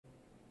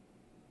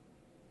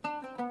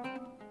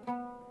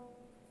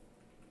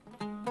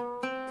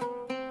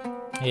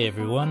Hey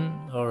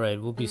everyone.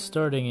 Alright, we'll be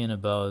starting in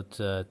about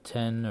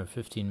 10 or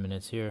 15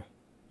 minutes here.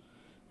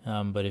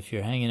 But if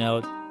you're hanging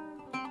out,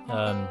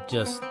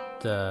 just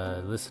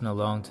listen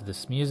along to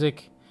this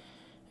music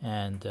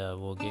and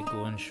we'll get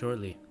going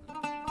shortly.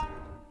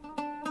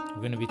 We're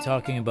going to be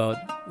talking about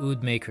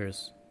oud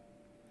makers,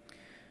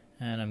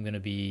 and I'm going to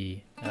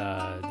be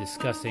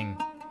discussing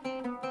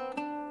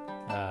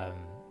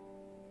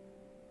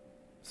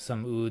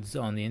some ouds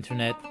on the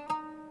internet,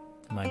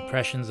 my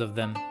impressions of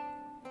them.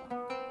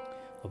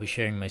 I'll be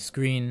sharing my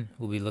screen.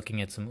 We'll be looking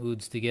at some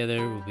ouds together.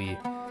 We'll be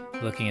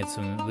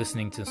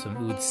listening to some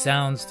oud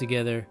sounds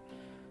together,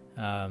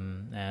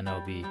 and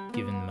I'll be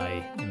giving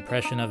my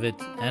impression of it.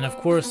 And of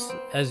course,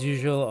 as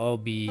usual, I'll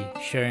be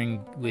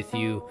sharing with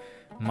you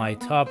my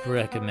top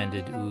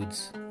recommended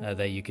ouds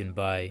that you can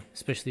buy,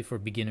 especially for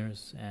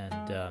beginners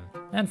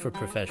and for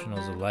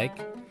professionals alike.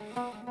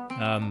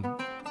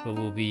 But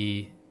we'll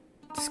be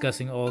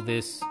discussing all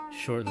this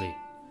shortly.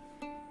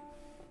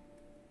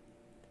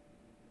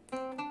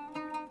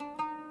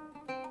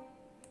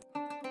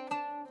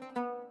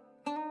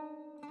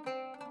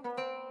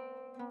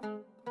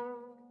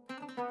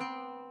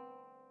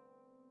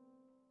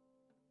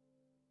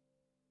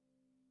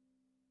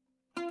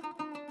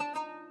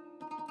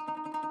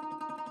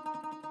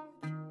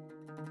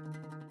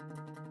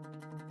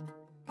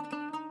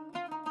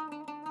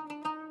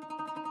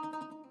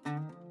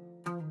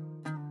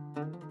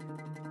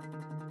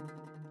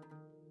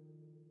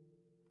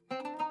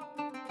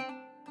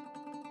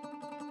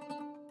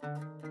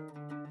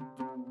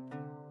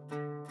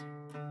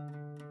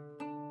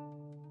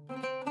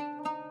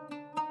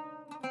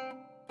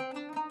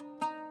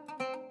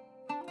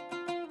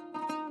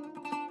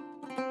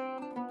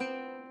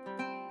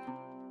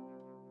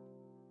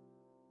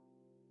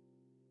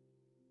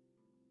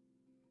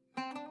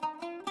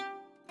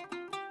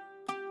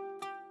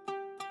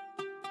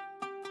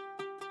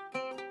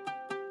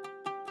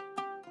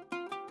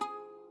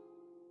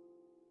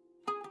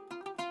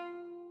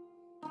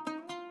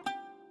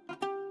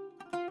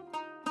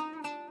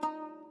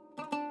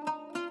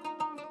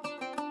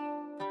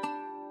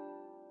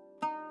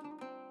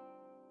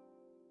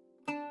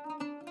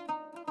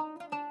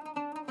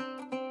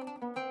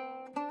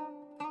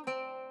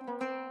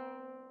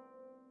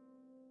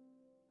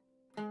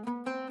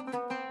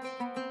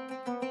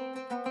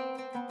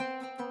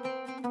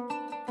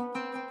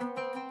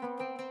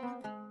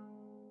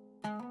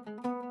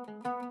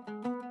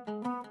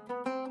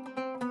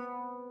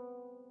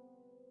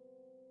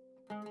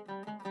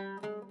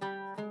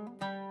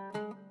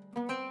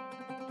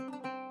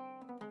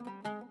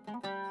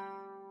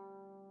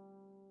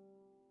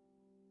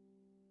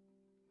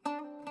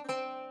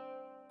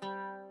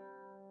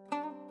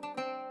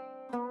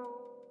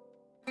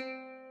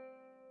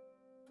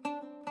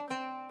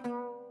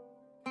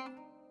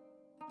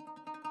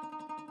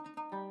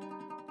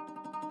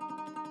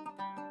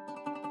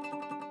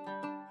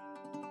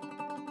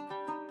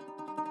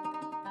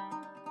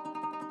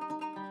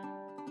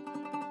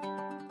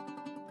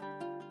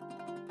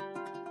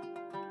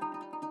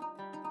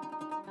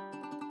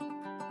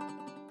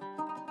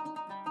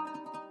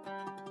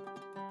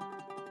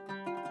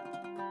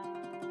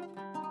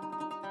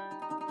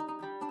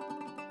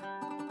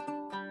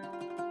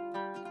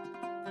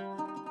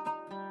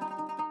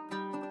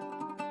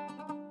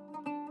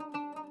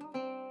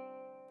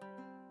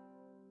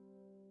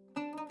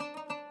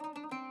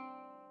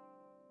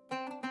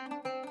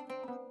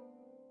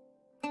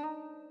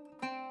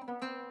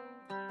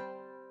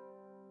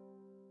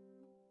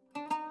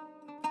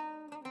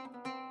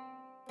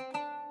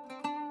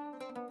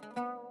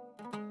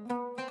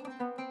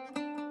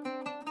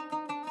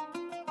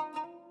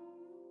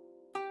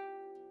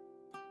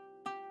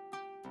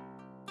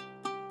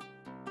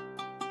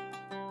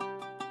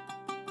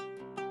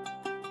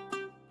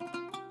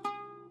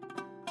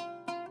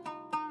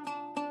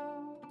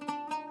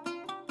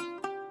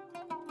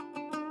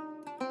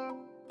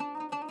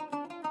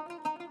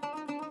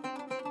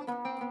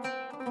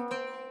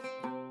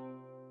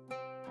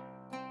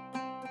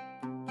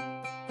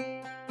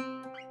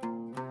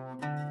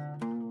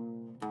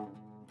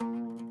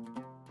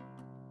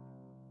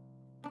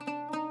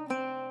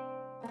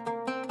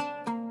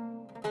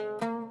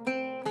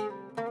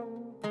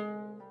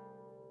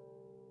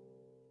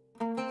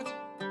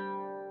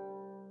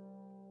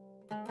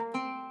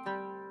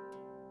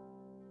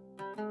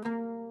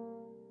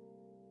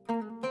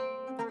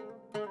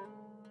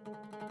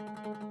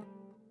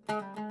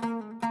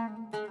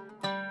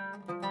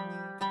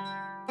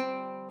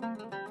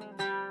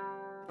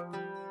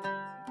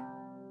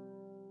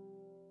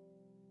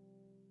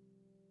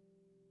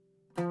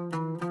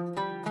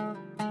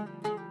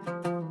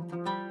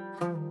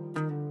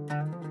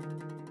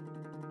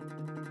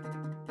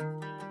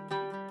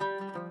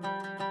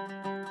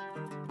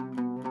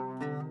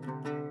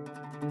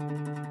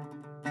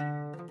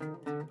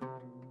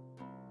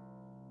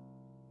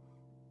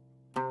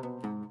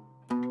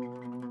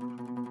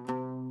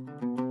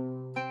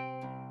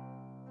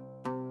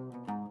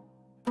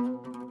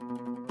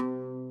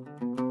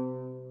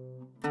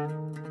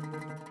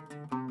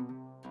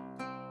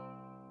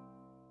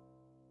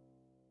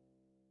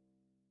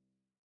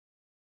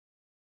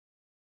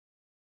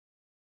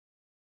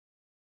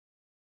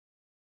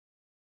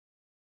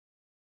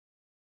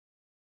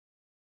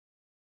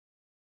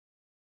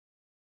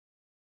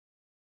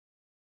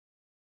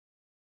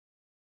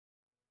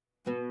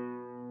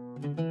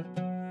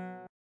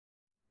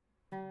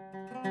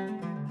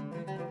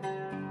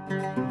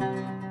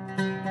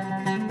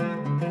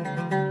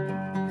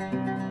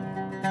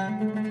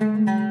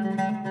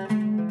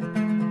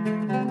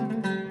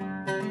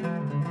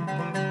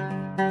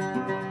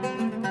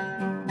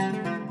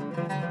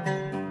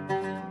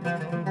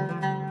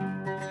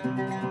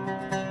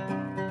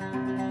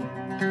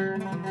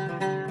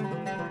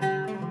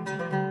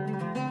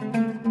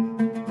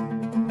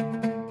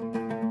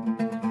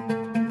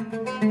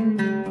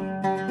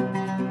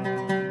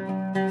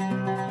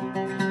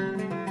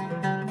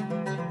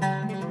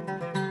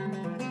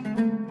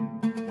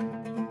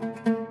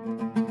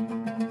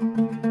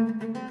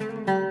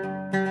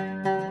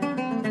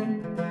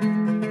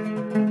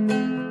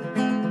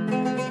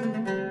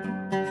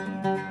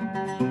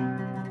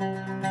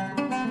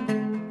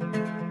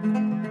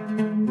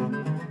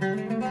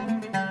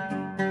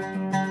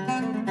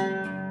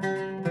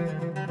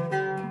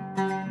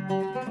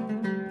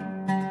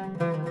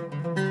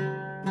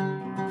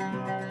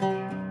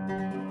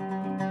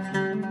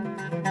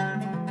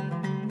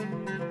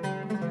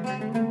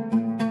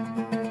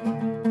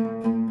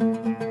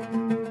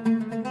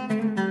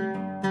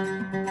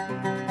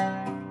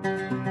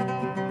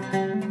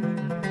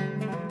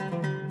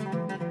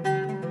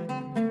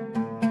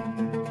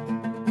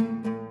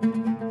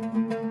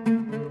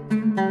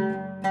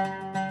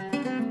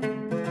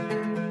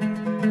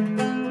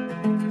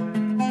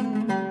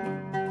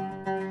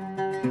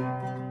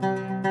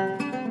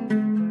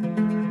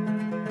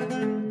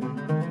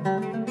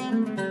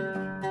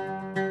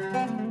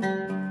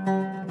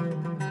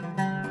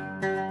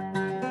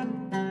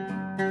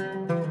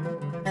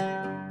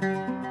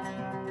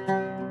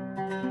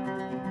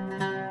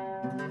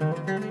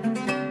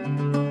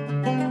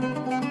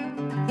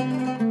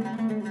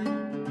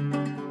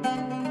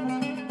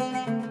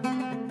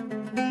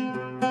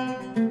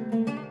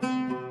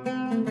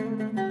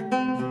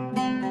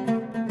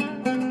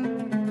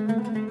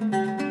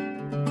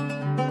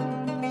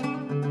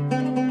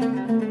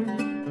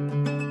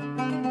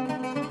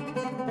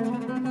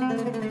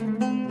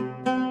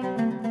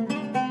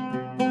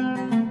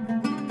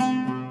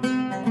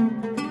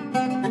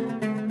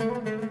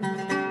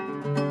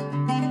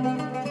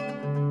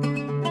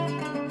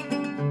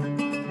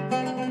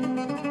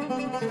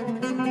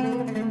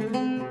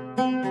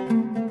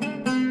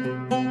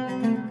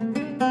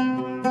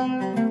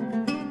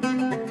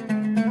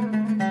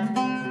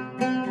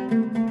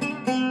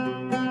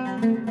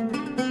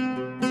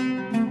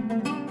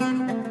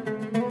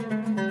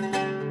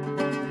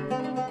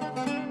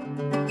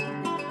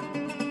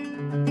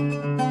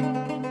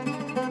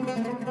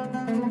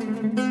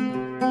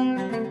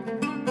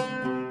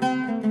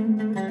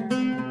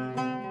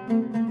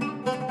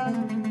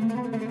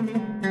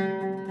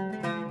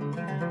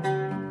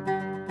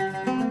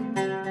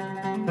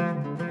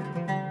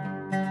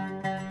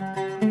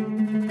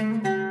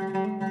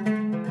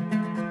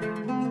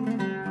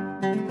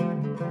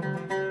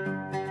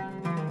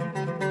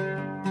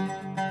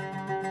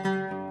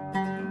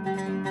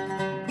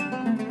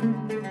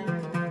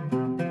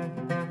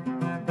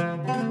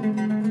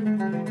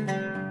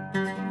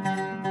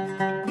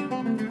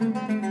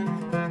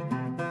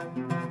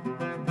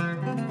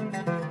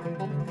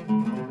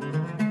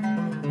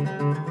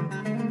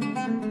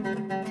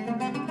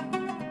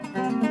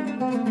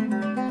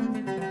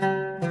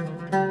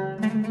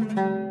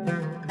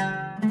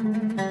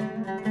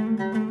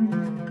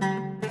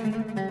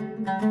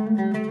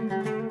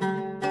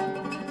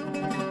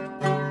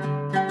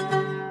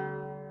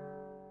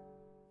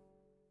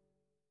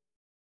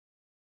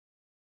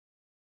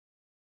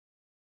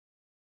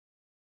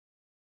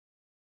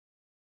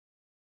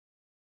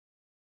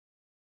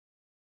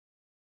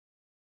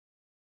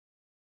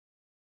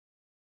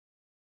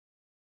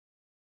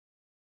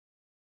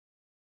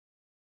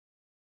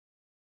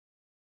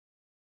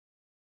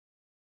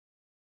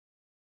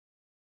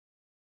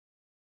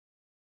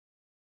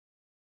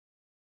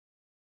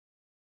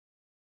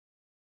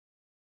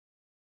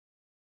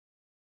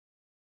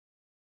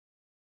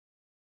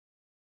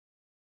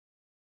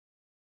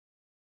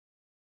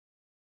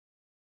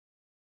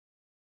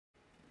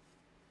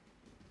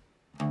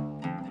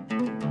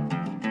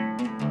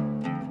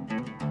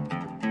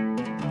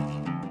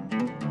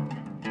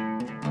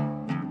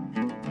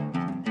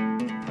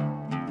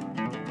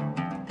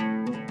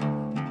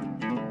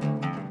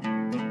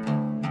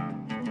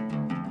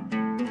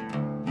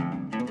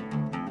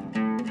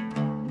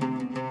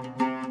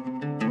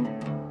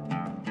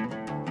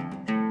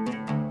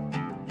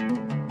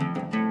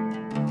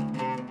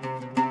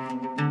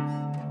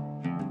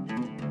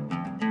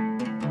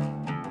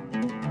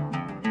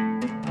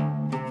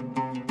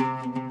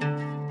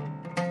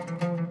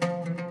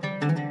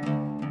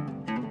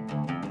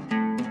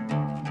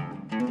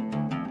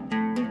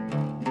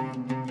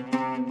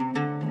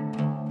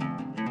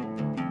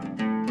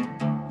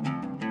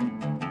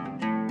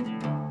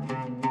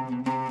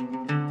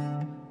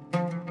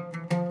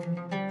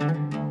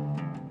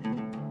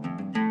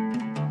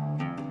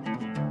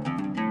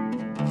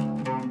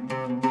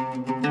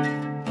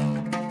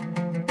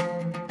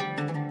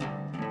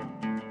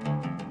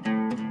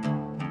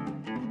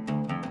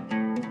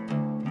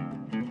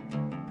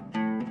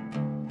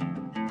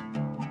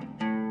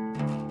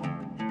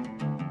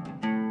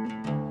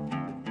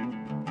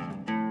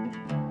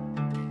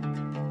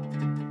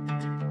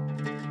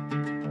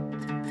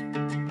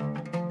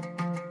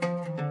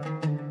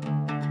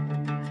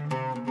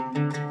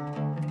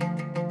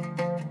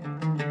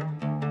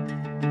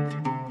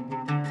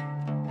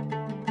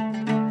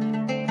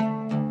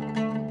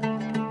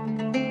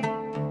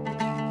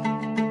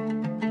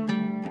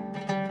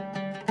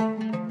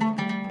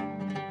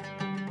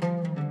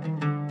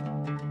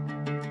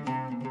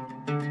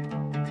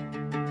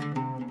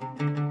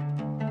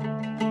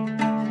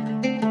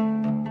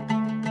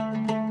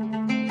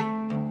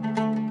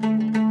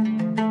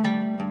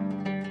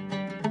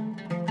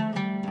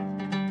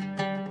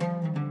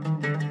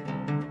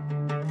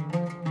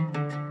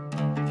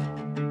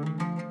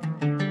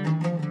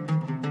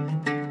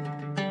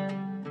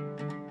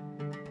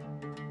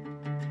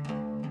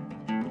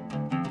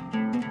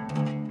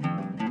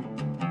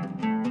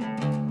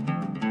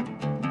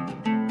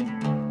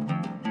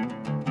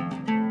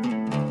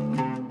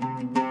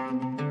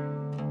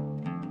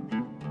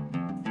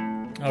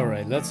 All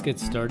right, let's get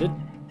started.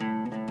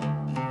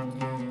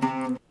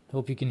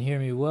 Hope you can hear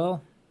me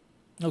well.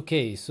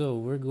 Okay, so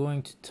we're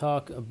going to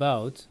talk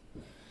about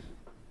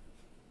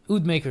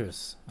oud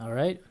makers, all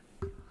right?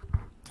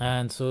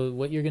 And so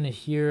what you're going to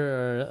hear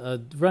are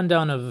a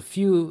rundown of a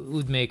few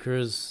oud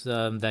makers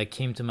that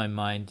came to my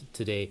mind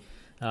today,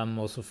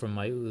 also from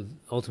my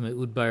Ultimate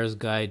Oud Buyer's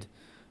Guide.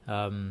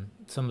 Some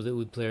of the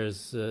oud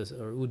players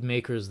or oud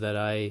makers that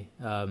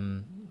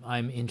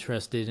I'm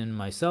interested in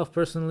myself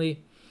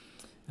personally.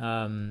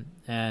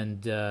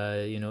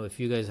 If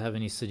you guys have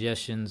any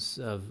suggestions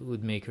of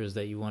oud makers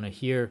that you want to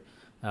hear,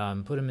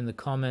 put them in the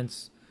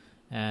comments,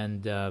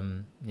 and I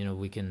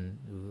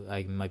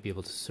might be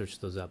able to search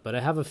those up. But I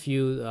have a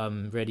few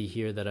ready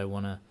here that I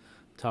want to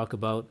talk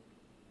about,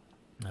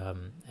 so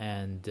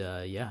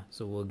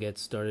we'll get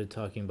started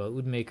talking about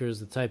oud makers,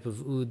 the type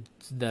of oud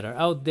that are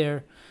out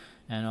there,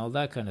 and all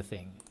that kind of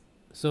thing.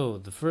 So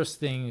the first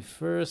thing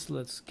first,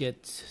 let's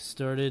get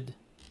started.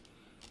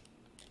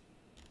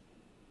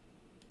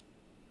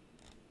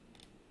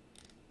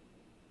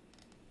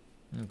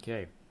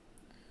 Okay.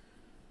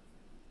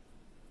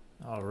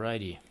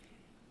 Alrighty.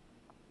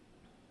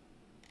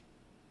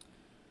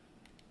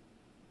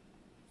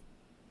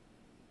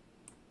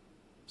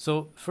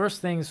 So first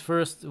things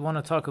first, I want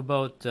to talk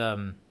about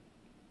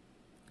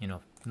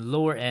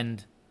lower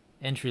end,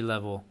 entry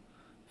level,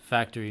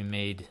 factory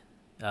made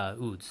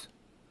ouds.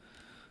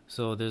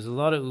 So there's a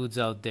lot of ouds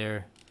out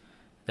there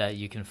that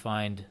you can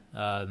find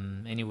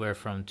anywhere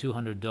from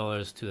 $200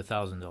 to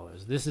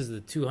 $1,000. This is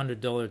the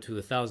 $200 to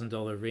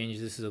 $1,000 range.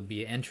 This will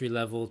be entry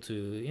level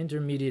to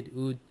intermediate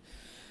oud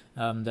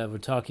that we're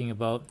talking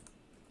about,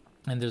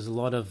 and there's a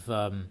lot of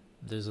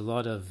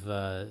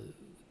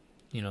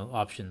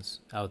options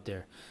out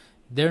there.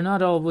 They're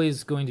not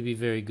always going to be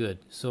very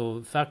good.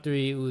 So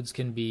factory ouds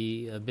can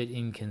be a bit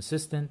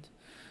inconsistent,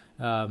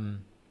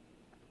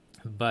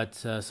 but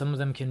some of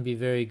them can be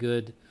very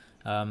good.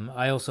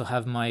 I also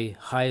have my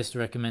highest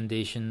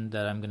recommendation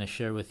that I'm going to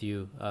share with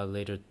you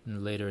later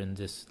in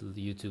this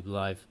YouTube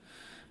live.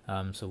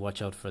 So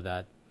watch out for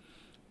that.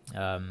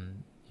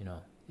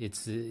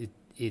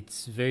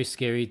 It's very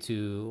scary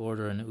to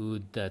order an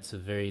oud that's a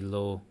very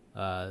low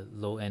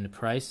end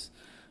price.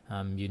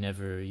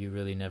 You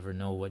really never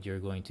know what you're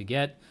going to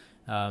get.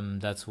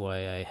 That's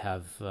why I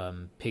have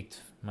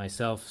picked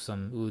myself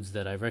some ouds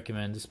that I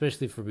recommend,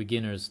 especially for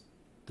beginners,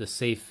 the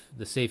safe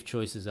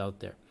choices out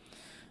there.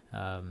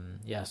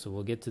 So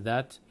we'll get to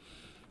that.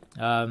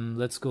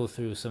 Let's go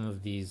through some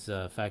of these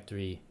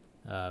factory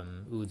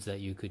ouds that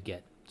you could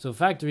get. So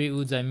factory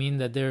ouds, I mean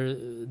that they're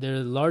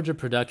larger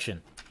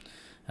production.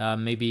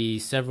 Maybe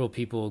several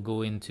people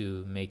go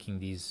into making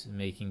these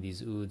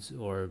ouds,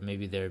 or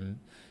maybe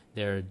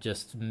they're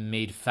just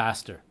made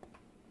faster.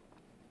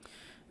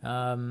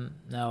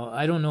 Now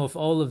I don't know if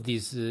all of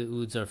these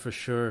ouds are for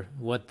sure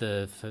what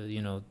if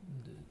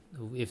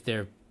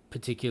they're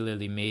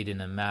particularly made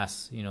in a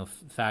mass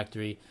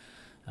factory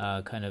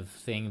kind of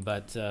thing.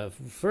 But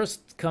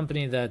first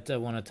company that I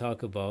want to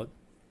talk about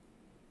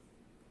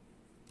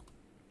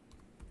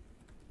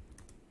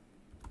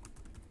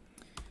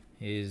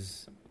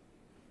is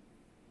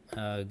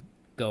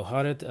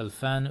Gawharat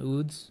Alfan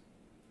Ouds.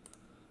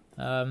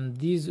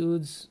 These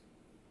ouds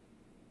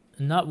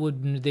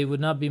would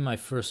not be my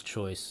first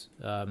choice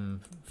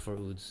for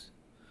ouds,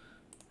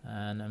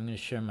 and I'm going to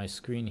share my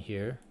screen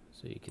here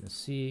so you can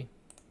see.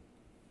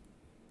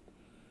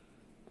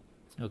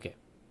 Okay.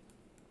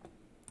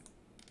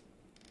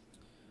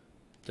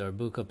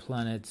 Darbuka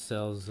Planet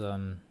sells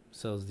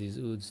these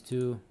ouds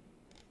too.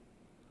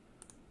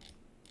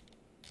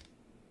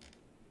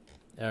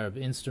 Arab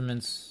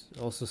Instruments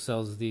also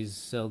sell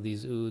these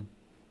oud.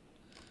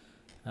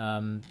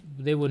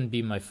 They wouldn't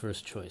be my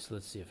first choice.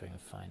 Let's see if I can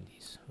find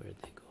these. Where'd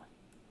they go?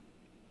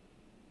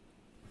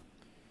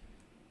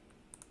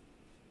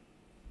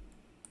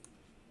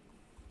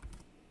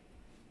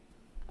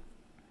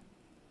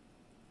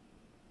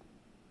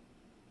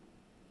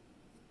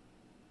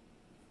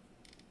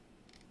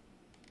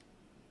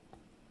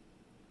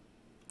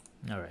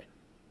 All right.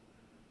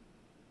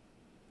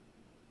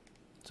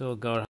 So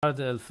Gawharat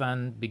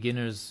Alfan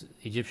Beginners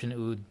Egyptian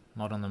Oud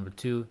model number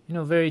 2.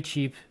 Very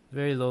cheap,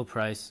 very low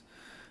price.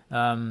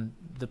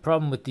 The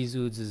problem with these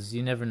ouds is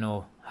you never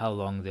know how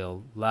long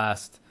they'll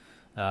last.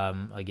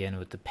 Again,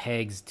 with the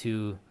pegs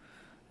too,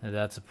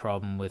 that's a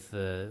problem with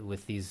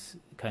these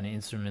kind of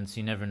instruments.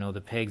 You never know, the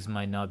pegs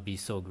might not be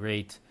so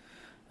great.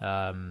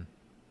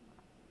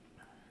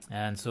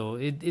 And so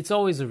it's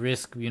always a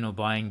risk,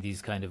 buying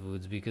these kind of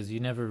ouds, because you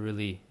never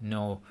really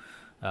know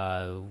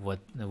what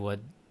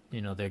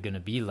they're going to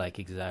be like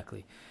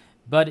exactly.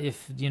 But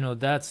if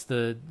that's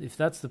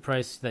the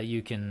price that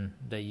you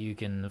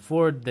can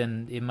afford,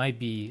 then it might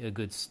be a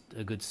good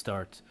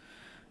start.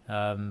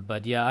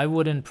 But yeah, I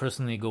wouldn't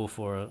personally go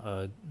for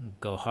a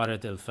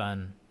Gawharat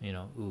Alfan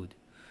oud.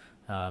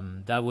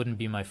 That wouldn't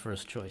be my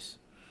first choice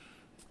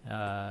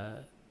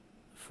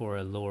for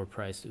a lower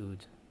priced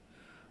oud.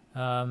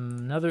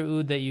 Another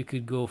oud that you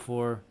could go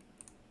for,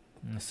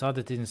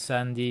 Sadatin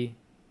Sandi.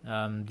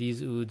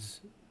 These ouds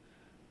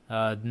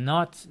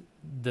Not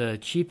the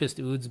cheapest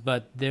ouds,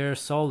 but they're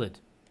solid.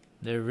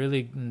 They're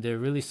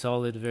really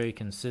solid, very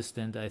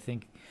consistent. I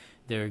think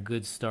they're a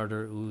good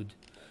starter oud.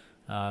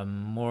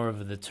 More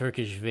of the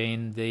Turkish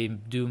vein. They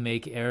do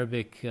make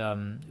Arabic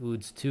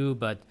ouds too,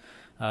 but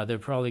they're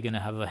probably going to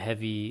have a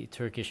heavy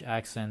Turkish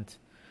accent.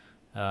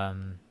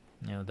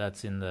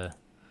 That's in the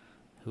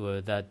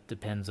that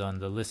depends on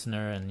the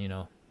listener,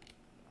 and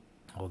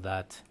all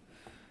that.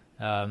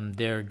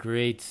 They're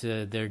great.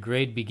 They're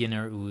great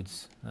beginner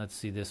ouds. Let's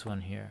see this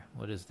one here.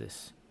 What is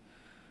this?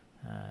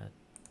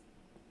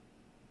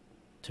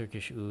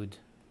 Turkish oud.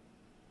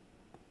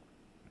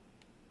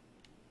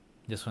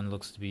 This one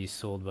looks to be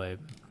sold by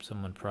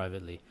someone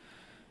privately.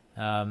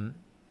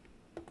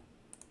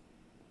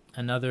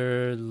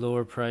 Another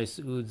lower price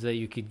ouds that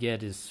you could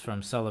get is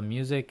from Salam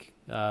Music.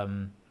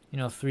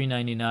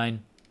 $3.99,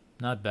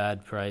 not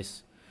bad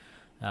price.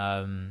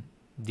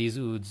 These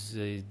ouds,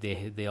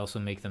 they also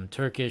make them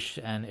Turkish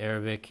and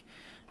Arabic.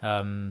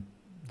 The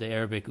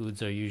Arabic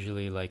ouds are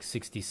usually like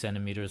 60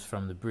 centimeters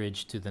from the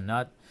bridge to the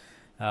nut.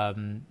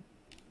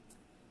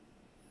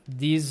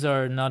 These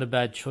are not a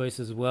bad choice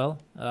as well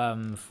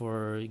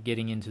for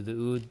getting into the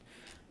oud.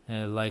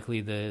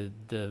 Likely the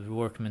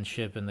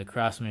workmanship and the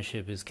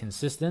craftsmanship is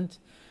consistent.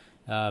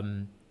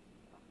 But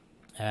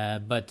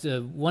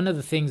one of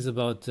the things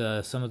about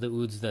some of the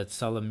ouds that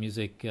Salam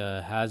Music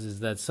has is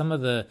that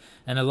a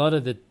lot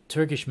of the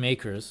Turkish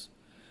makers,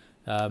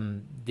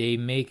 they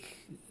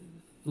make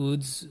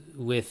ouds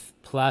with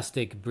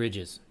plastic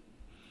bridges.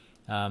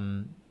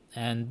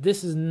 And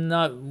this is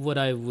not what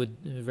I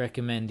would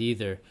recommend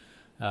either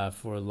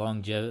for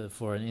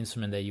an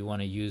instrument that you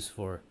want to use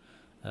for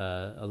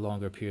a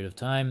longer period of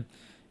time.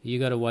 You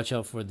got to watch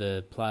out for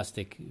the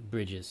plastic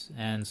bridges.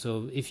 And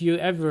so if you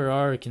ever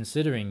are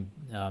considering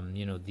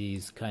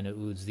these kind of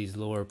ouds, these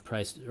lower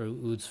priced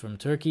ouds from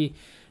Turkey,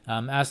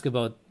 ask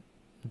about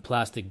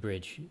plastic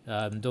bridge.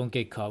 Don't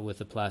get caught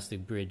with a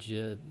plastic bridge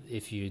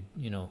if you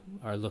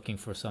are looking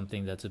for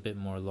something that's a bit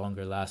more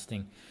longer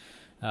lasting.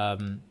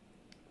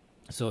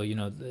 So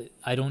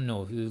I don't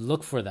know,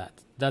 look for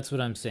that. That's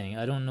what I'm saying.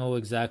 I don't know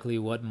exactly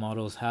what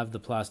models have the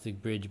plastic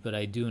bridge, but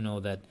I do know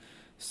that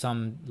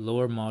some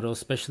lower models,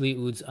 especially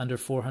ouds under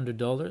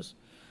 $400,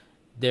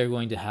 they're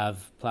going to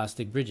have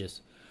plastic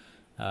bridges,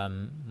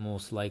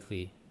 most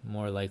likely,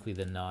 more likely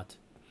than not.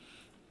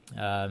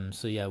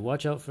 So yeah,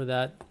 watch out for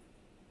that.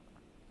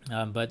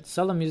 But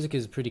Salam Music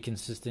is pretty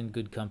consistent,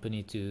 good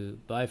company to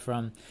buy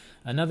from.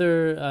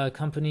 Another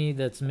company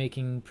that's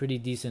making pretty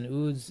decent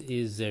ouds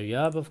is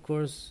Zeryab, of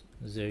course.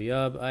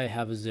 Zeryab, I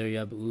have a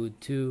Zeryab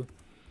oud too.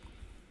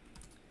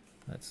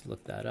 Let's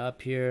look that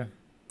up here.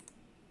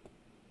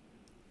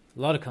 A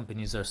lot of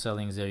companies are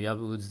selling Zeryab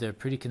ouds. They're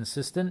pretty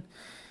consistent.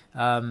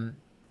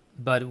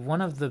 But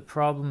one of the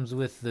problems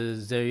with the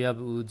Zeryab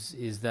ouds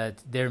is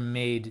that they're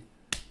made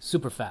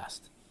super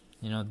fast.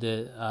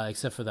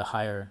 Except for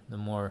the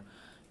more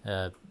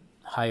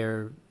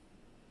higher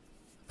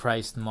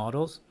priced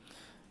models.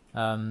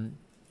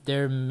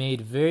 They're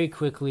made very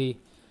quickly,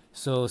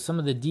 so some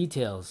of the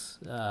details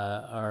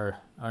are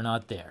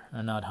not there,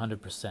 are not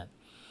 100%.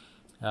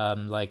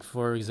 Like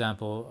for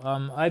example,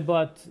 I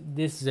bought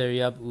this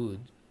Zeryab oud.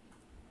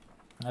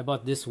 I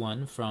bought this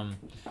one from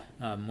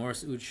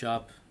Morris Oud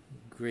Shop.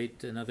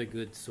 Great, another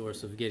good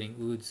source of getting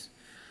ouds.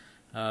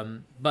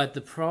 But the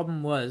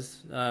problem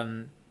was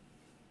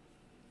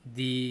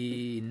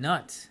the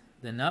nut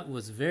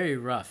was very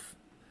rough.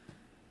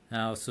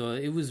 Now, so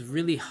it was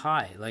really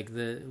high. Like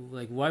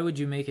why would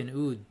you make an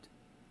oud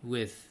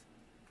with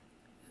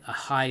a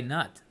high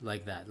nut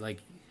like that?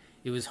 Like,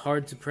 it was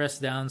hard to press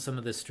down some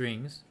of the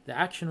strings. The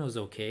action was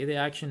okay. The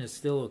action is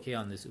still okay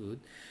on this oud,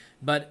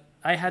 but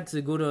I had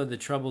to go to the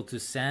trouble to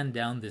sand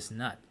down this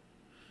nut.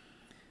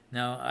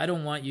 Now, I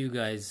don't want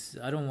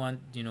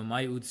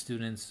my oud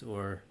students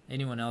or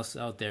anyone else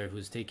out there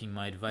who's taking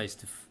my advice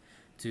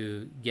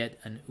to get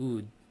an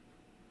oud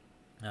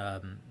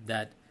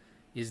that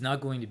is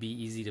not going to be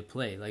easy to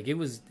play. Like, it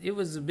was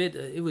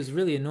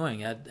really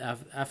annoying.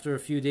 After a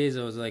few days,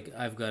 I was like,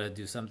 I've got to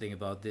do something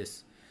about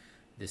this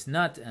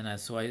nut, and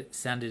so I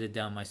sanded it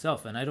down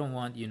myself. And I don't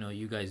want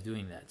you guys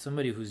doing that.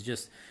 Somebody who's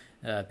just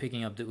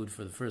picking up the oud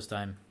for the first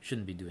time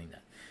shouldn't be doing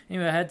that.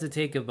 Anyway, I had to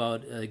take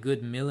about a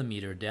good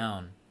millimeter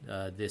down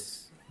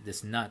this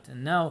nut,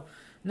 and now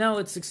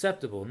it's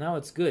acceptable. Now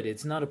it's good.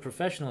 It's not a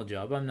professional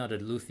job. I'm not a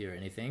luthier or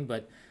anything,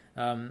 but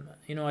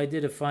I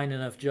did a fine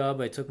enough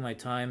job. I took my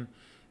time,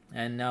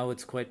 and now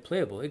it's quite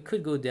playable. It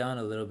could go down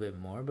a little bit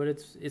more, but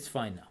it's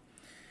fine now.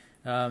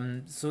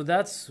 So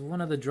that's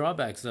one of the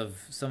drawbacks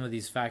of some of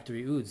these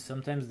factory ouds.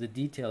 Sometimes the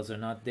details are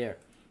not there.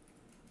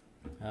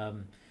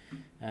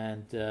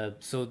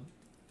 So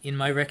in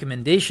my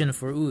recommendation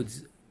for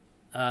ouds,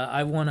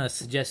 I want to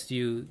suggest to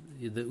you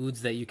the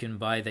ouds that you can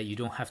buy that you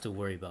don't have to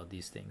worry about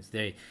these things.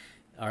 They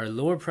are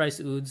lower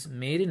price ouds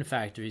made in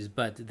factories,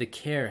 but the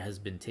care has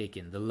been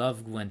taken. The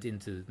love went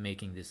into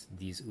making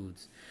these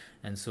ouds.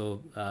 And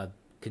so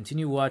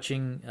continue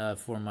watching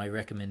for my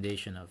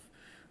recommendation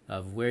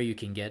of where you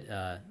can get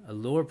a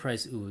lower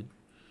price oud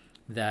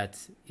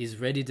that is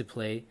ready to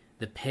play,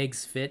 the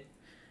pegs fit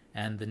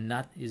and the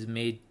nut is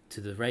made to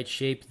the right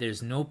shape.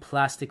 There's no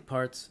plastic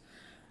parts.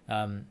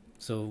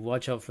 So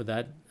watch out for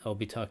that. I'll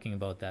be talking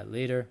about that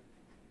later.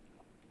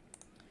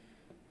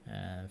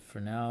 And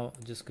for now,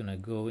 I'm just going to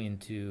go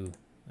into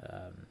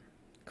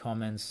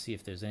comments, see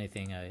if there's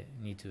anything I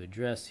need to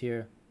address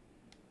here.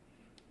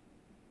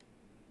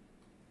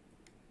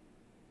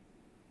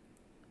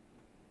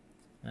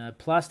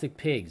 Plastic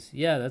pigs.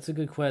 Yeah, that's a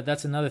good question.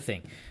 That's another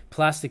thing.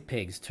 Plastic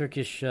pigs.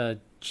 Turkish,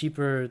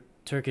 cheaper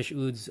Turkish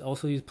Ouds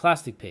also use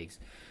plastic pigs.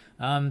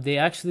 They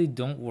actually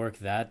don't work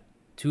that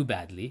too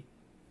badly.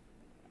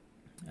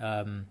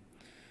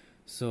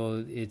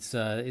 So it's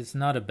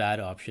not a bad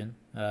option.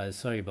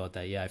 Sorry about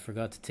that. Yeah, I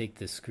forgot to take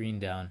the screen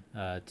down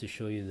to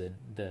show you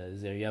the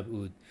Zeryab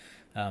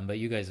Oud. But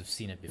you guys have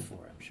seen it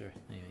before, I'm sure.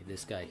 Anyway,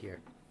 this guy here.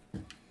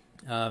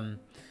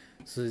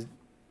 So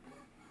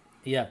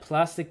yeah,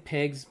 plastic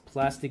pegs,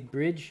 plastic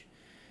bridge.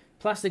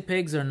 Plastic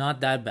pegs are not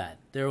that bad.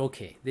 They're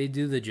okay. They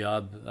do the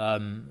job.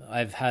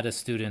 I've had a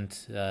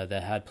student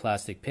that had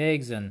plastic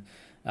pegs, and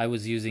I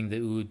was using the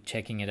Oud,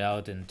 checking it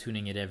out and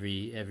tuning it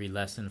every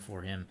lesson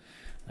for him.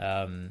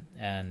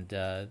 And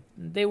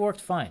they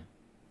worked fine.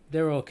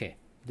 They were okay.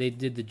 They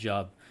did the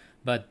job.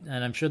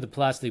 And I'm sure the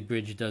plastic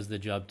bridge does the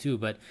job too.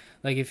 But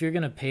like, if you're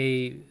gonna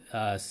pay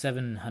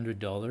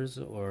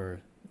 $700 or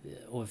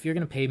if you're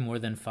gonna pay more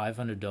than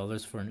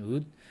 $500 for an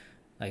Oud,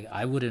 like,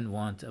 I wouldn't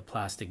want a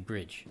plastic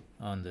bridge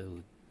on the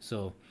Oud.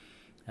 So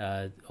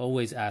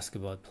always ask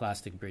about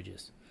plastic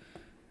bridges.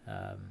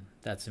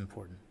 That's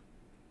important.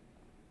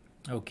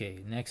 Okay,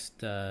 next,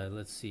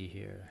 let's see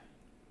here.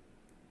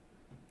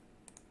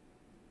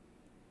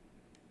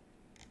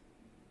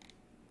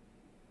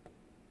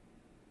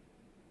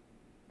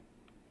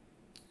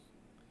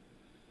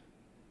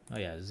 Oh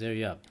yeah,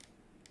 Zeryab.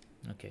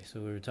 Okay,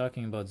 so we were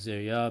talking about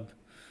Zeryab.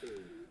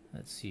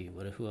 Let's see,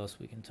 who else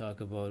we can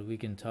talk about. We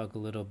can talk a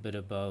little bit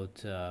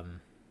about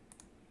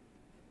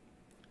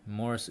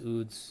Morris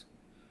Ouds.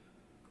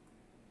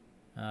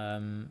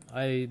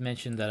 I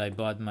mentioned that I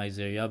bought my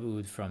Zeryab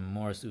Oud from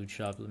Morris Oud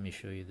Shop. Let me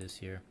show you this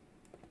here.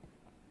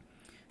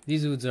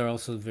 These Ouds are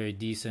also very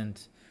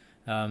decent.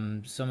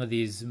 Some of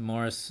these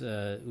Morris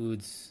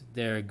Ouds,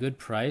 they're a good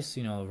price,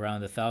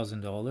 around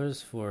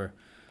 $1,000 for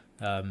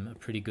a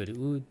pretty good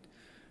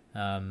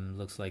Oud.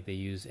 Looks like they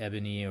use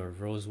ebony or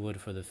rosewood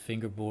for the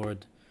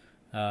fingerboard.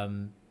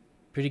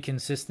 Pretty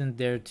consistent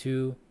there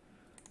too.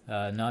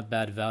 Not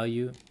bad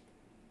value.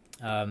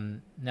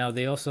 Now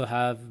they also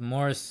have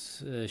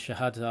Morris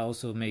Shahata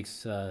also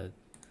makes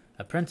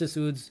apprentice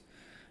Ouds.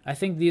 I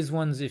think these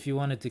ones, if you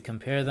wanted to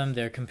compare them,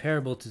 they're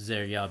comparable to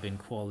Zeryab in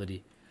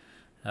quality.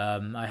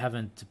 I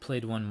haven't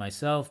played one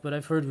myself, but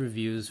I've heard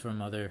reviews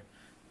from other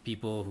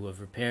people who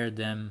have repaired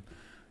them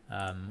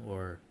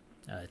or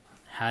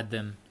had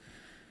them.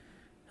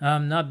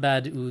 Not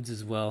bad Ouds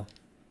as well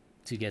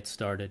to get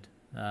started.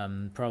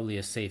 Probably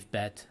a safe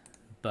bet,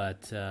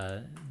 but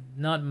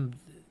not.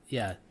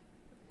 Yeah,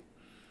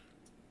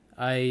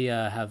 I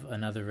have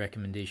another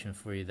recommendation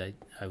for you that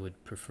I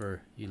would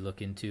prefer you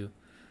look into.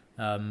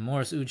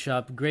 Morris Oud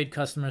Shop, great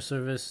customer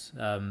service.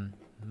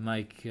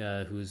 Mike,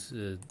 who's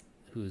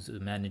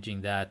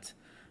managing that,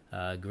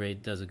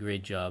 does a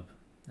great job.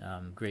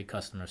 Great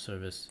customer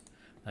service.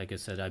 Like I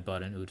said, I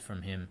bought an Oud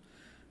from him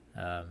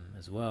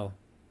as well.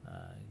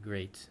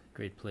 Great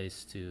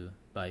place to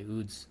buy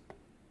Ouds.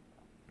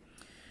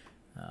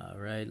 All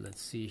right,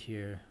 let's see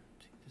here.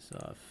 Take this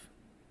off.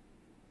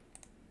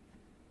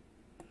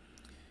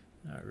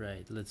 All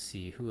right, let's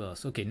see who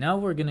else. Okay, now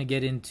we're gonna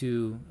get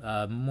into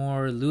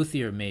more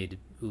luthier-made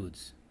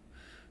Ouds.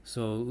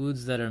 So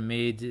Ouds that are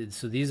made.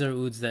 So these are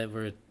Ouds that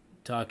we're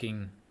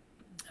talking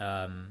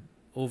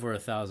over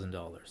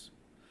 $1,000,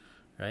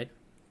 right?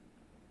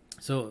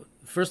 So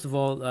first of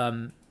all,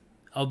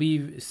 I'll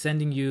be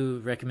sending you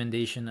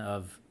recommendation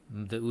of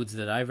the Ouds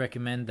that I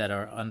recommend that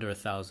are under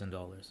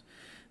 $1,000.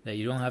 That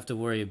you don't have to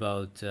worry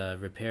about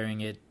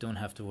repairing it. Don't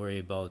have to worry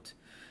about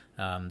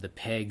the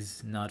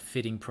pegs not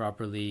fitting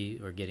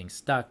properly or getting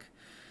stuck.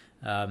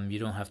 You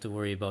don't have to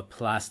worry about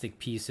plastic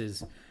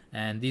pieces.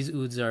 And these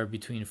Ouds are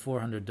between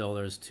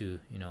 $400 to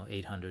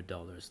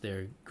 $800.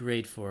 They're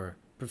great for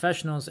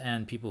professionals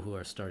and people who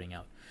are starting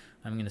out.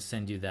 I'm going to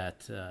send you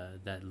that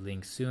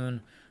link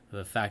soon of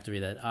a factory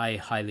that I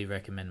highly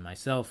recommend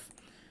myself,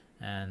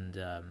 and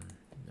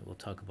we'll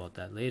talk about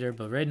that later.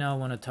 But right now I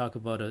want to talk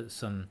about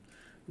some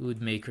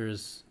Oud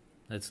makers.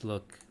 Let's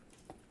look.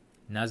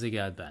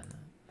 Nazigadban.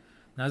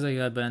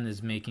 Nazigadban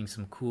is making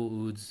some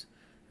cool Ouds,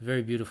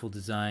 very beautiful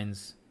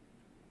designs.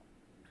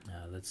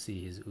 Let's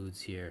see his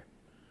Ouds here.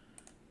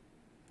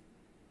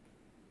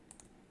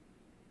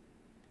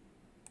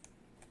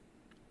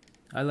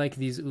 I like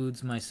these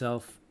Ouds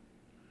myself.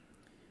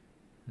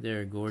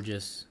 They're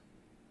gorgeous.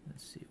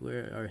 Let's see,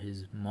 where are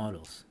his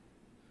models?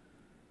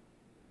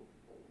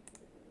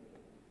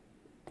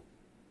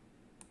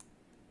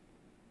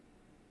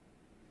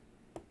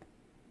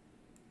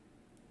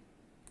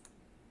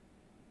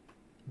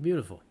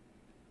 Beautiful.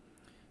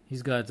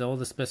 He's got all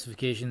the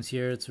specifications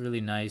here. It's really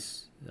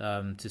nice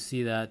to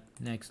see that.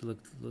 Next, look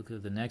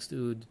at the next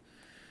Oud.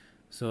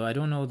 So I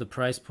don't know the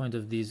price point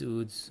of these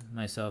ouds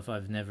myself.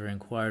 I've never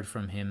inquired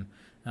from him,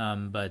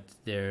 but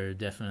they're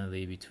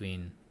definitely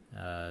between.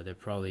 They're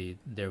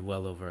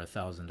well over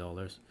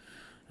 $1,000.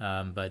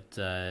 But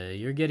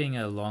you're getting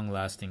a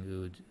long-lasting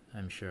oud,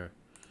 I'm sure.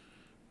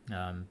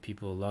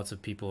 Lots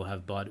of people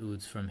have bought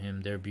ouds from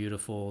him. They're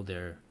beautiful.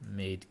 They're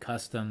made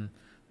custom.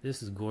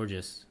 This is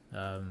gorgeous.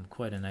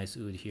 Quite a nice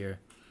oud here,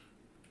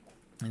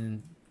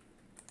 and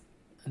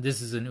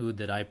this is an oud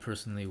that I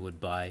personally would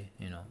buy.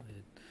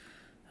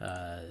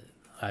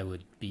 I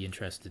would be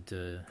interested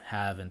to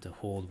have and to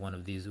hold one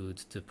of these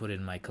ouds to put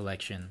in my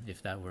collection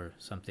if that were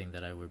something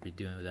that I would be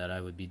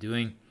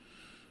doing.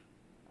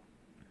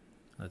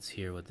 Let's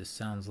hear what this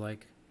sounds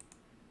like.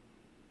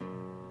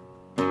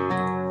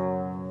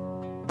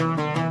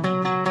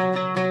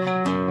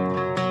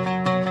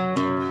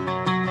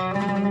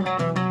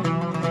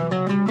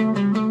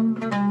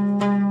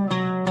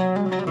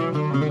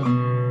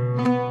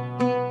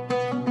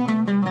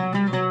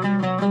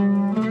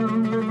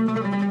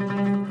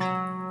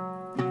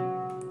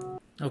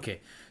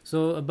 Okay,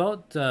 so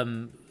about oud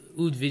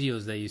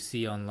videos that you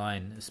see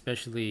online,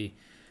 especially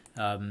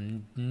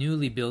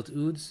newly built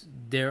ouds,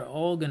 they're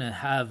all going to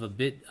have a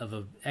bit of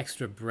an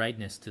extra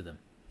brightness to them.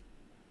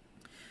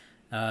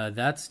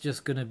 That's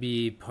just going to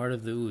be part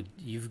of the oud.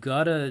 You've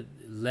got to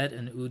let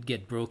an oud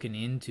get broken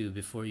into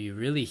before you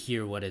really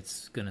hear what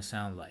it's going to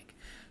sound like.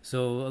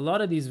 So a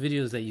lot of these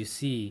videos that you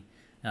see,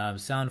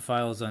 sound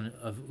files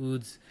of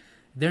ouds,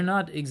 they're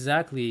not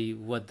exactly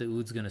what the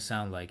oud's going to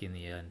sound like in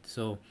the end.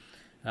 So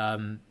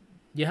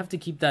you have to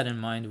keep that in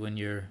mind when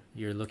you're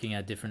looking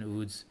at different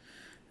ouds.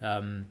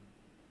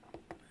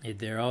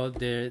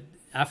 They're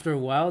after a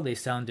while they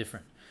sound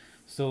different.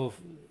 So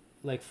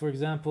like for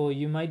example,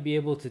 you might be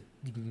able to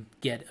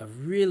get a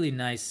really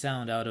nice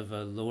sound out of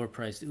a lower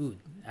priced oud.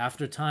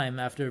 After time,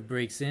 after it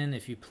breaks in,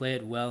 if you play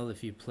it well,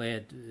 if you play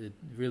it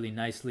really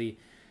nicely,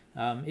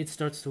 it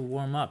starts to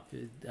warm up.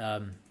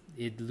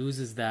 It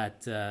loses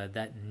that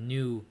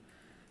new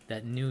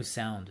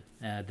sound,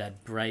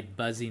 that bright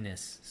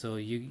buzziness. So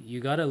you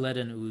gotta let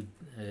an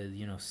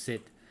oud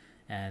sit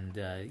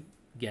and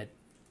get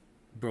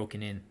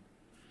broken in.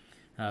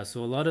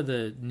 So a lot of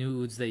the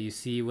new ouds that you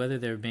see, whether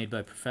they're made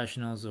by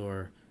professionals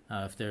or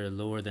if they're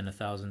lower than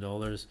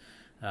 $1,000,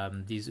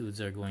 these ouds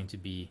are going to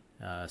be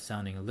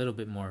sounding a little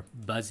bit more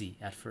buzzy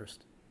at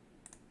first.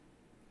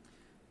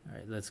 All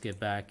right, let's get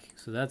back.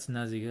 So that's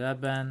Nazi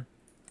Gaban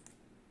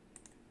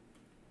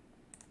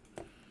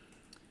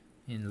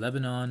in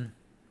Lebanon.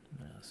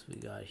 What else we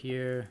got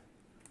here?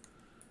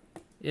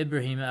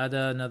 Ibrahim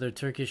Ada, another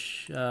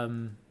Turkish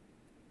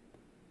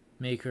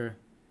maker.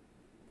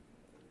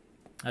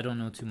 I don't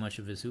know too much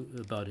of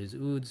about his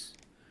ouds,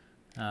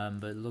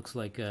 but it looks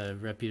like a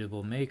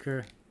reputable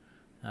maker.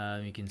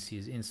 You can see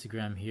his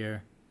Instagram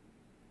here.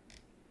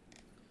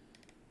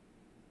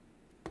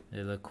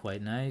 They look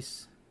quite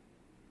nice.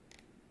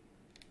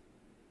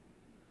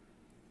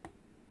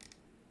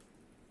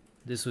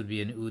 This would be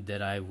an oud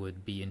that I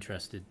would be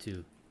interested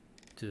to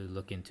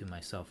look into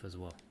myself as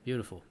well.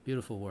 Beautiful,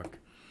 beautiful work.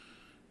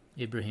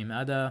 Ibrahim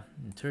Ada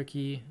in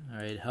Turkey. All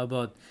right, how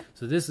about,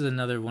 so this is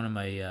another one of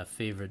my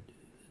favorite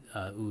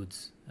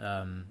ouds.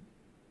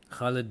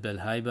 Khalid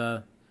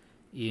Belhaiba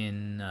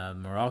in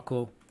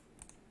Morocco.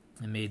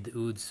 I made the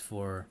ouds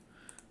for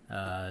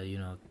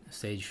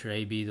Sage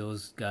Shrabi,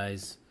 those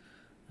guys.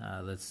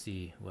 Let's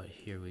see what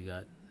here we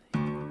got.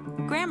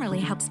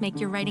 Grammarly helps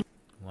make your writing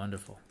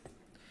wonderful.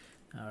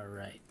 All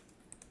right,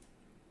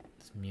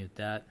 let's mute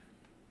that.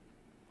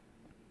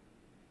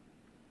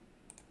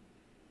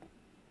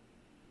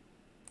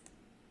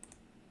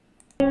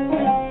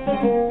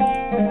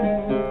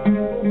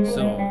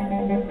 So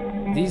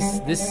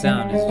this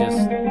sound is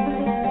just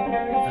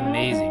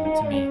amazing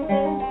to me.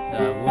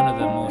 One of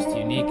the most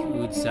unique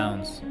oud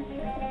sounds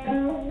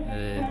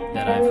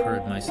that I've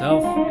heard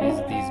myself is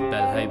these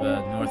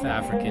Belhaiba North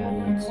African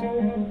ouds.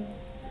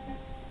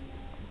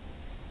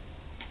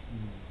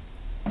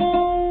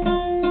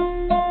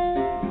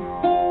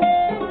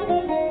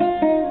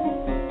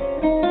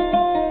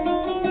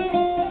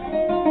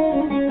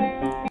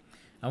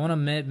 I want to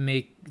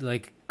make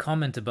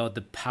comment about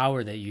the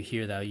power that you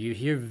hear. That you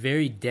hear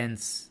very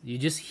dense. You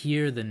just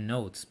hear the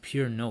notes,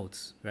 pure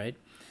notes, right?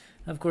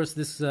 Of course,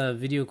 this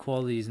video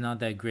quality is not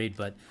that great,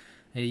 but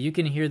you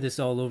can hear this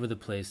all over the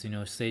place.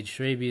 Sage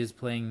Shrabi is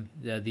playing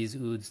these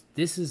ouds.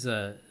 This is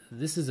a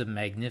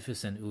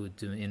magnificent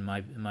oud, in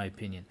my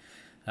opinion.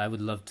 I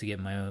would love to get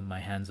my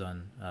hands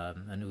on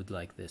an oud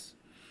like this.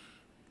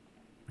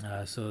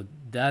 So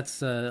that's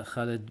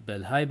Khalid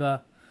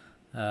Belhaiba.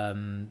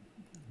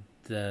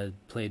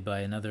 Played by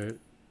another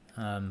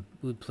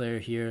oud player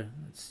here.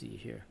 Let's see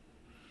here.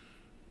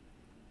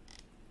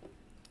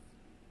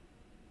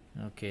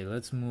 Okay,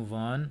 let's move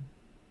on.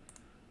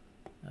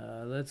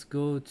 Let's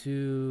go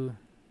to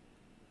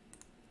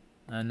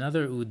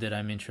another oud that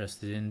I'm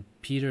interested in,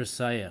 Peter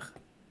Sayegh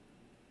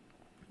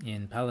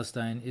in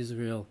Palestine,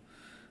 Israel.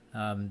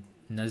 Nizar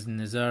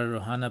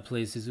Rohana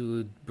plays his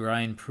oud.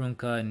 Brian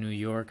Prunka in New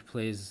York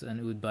plays an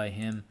oud by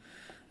him.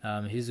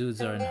 His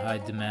ouds are in high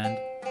demand.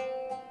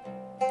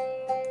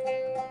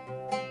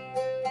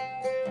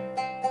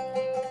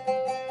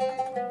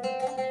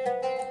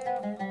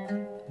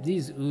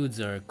 These ouds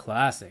are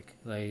classic.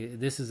 Like,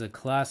 this is a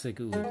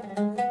classic oud.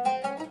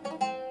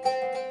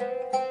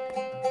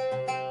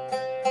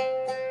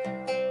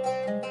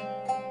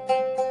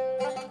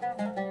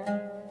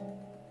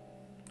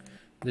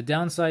 The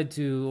downside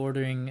to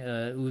ordering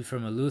oud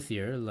from a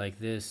luthier like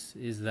this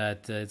is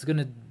that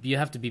you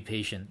have to be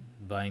patient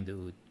buying the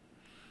oud,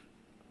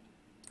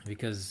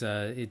 because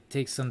it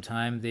takes some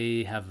time.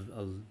 They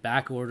have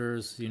back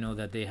orders,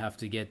 that they have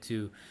to get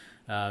to.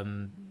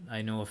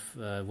 I know if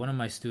one of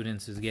my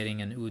students is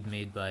getting an oud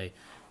made by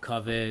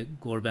Kaveh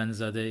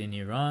Gorbenzadeh in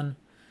Iran,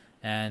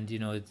 and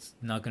it's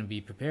not going to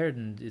be prepared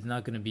and it's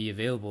not going to be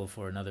available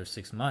for another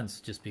 6 months,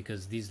 just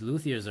because these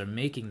luthiers are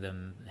making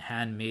them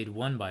handmade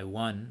one by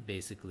one,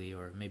 basically,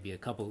 or maybe a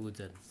couple ouds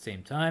at the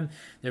same time.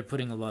 They're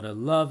putting a lot of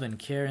love and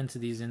care into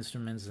these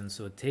instruments, and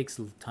so it takes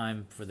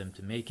time for them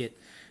to make it.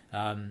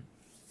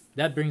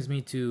 That brings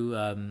me to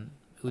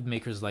oud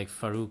makers like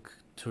Farouk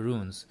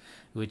Turuns,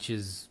 which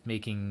is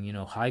making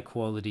high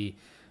quality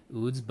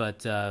ouds,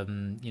 but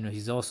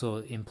he's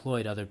also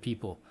employed other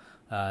people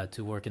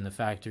to work in the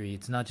factory.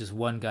 It's not just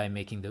one guy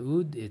making the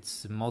oud,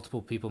 it's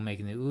multiple people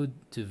making the oud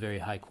to very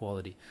high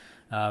quality.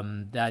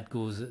 That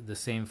goes the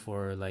same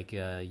for like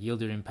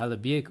Yildirim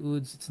Palabiyik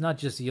ouds. It's not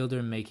just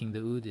Yildirim making the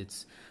oud,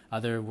 it's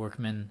other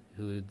workmen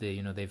who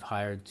they've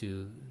hired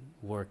to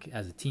work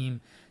as a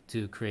team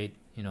to create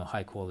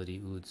high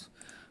quality ouds.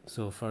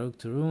 So Farouk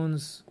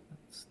Turuns,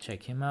 let's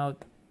check him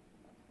out.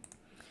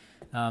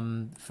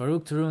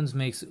 Farouk Turuns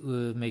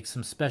makes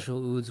some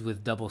special ouds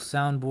with double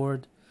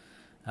soundboard.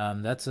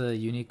 That's a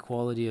unique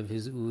quality of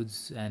his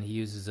ouds, and he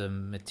uses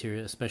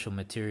a special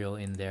material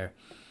in there.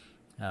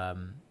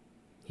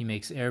 He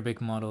makes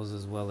Arabic models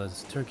as well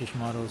as Turkish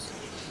models.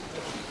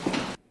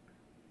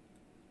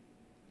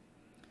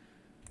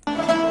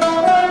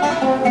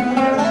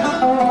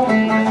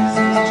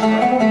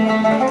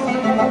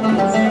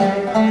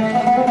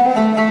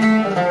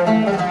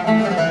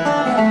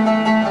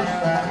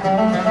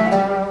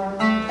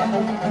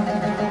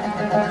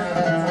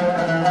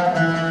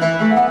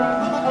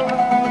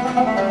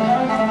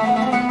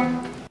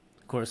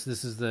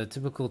 This is the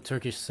typical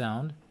Turkish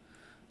sound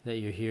that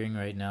you're hearing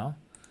right now.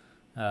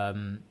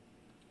 So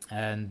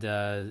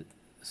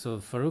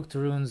Farouk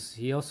Turuns,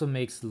 he also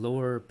makes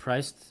lower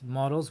priced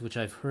models, which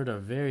I've heard are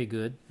very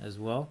good as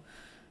well.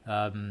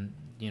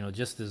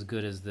 Just as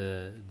good as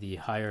the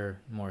higher,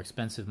 more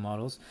expensive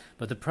models.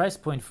 But the price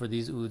point for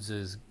these ouds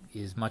is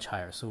much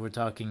higher. So we're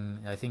talking,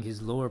 I think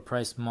his lower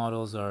priced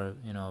models are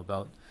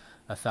about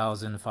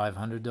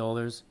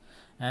 $1,500.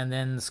 And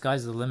then the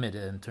sky's the limit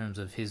in terms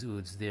of his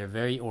ouds. They're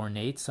very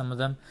ornate, some of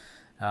them,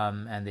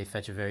 and they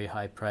fetch a very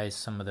high price.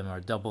 Some of them are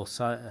double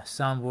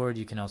soundboard.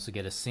 You can also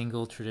get a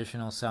single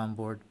traditional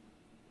soundboard.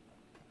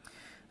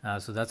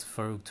 So that's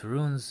Farouk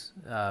Turuns.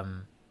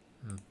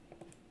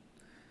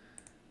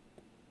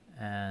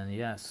 And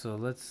yeah, so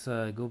let's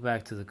go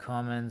back to the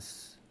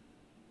comments.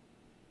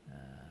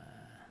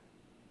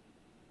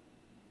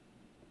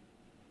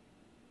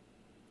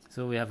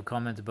 So we have a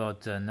comment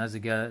about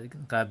Naziga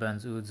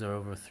Gaban's ouds are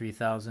over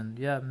 3,000.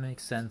 Yeah, it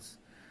makes sense.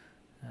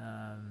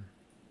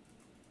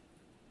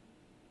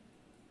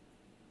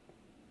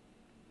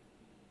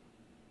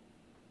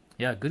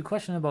 Yeah, good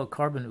question about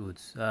carbon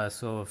ouds.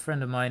 So a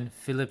friend of mine,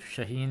 Philip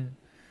Shaheen,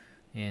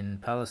 in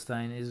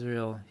Palestine,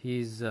 Israel,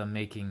 he's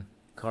making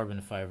carbon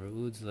fiber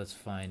ouds. Let's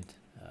find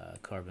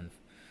carbon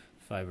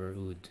fiber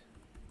oud.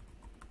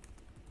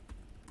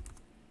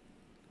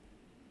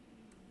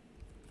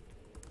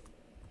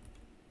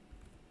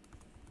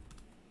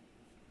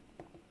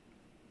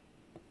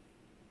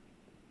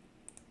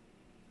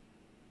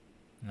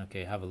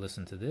 Okay, have a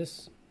listen to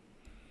this.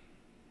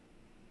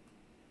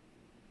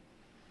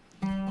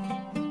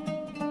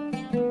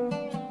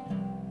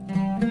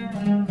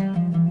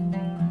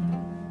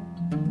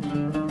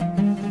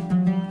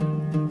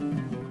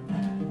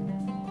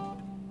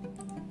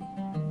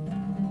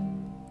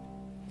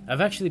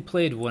 I've actually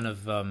played one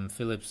of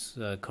Philip's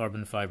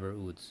carbon fiber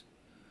ouds.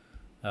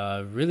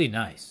 Really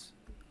nice.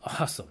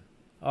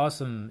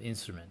 Awesome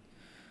instrument.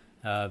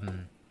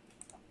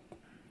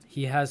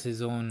 He has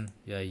his own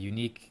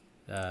unique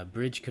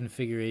bridge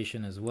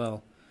configuration as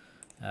well,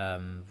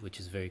 which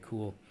is very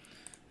cool.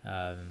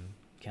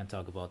 Can't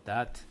talk about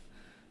that,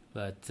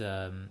 but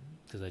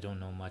because I don't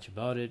know much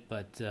about it.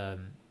 But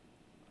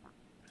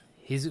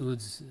his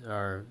ouds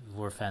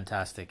were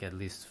fantastic, at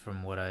least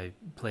from what I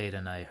played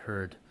and I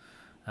heard.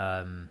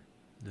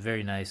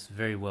 Very nice,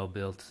 very well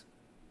built,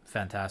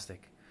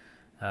 fantastic.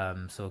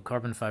 So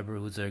carbon fiber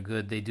ouds are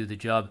good. They do the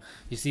job.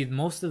 You see,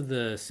 most of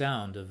the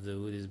sound of the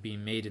oud is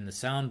being made in the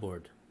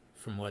soundboard,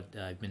 from what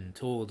I've been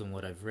told and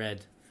what I've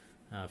read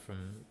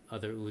from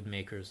other oud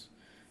makers.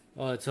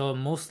 It's all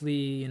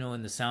mostly, in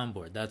the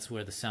soundboard. That's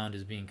where the sound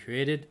is being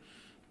created.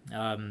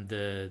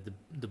 The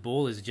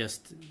bowl is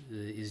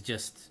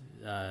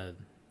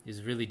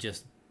really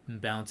just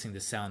bouncing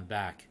the sound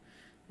back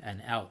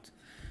and out.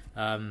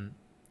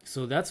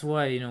 So that's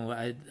why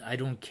I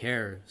don't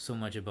care so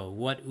much about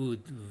what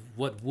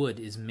wood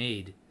is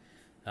made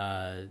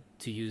to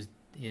use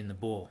in the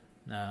bowl.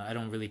 I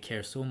don't really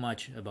care so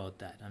much about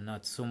that. I'm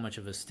not so much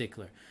of a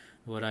stickler.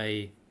 What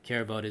I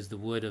care about is the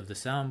wood of the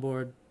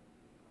soundboard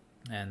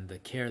and the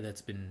care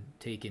that's been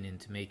taken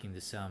into making the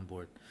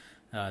soundboard.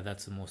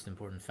 That's the most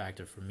important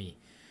factor for me.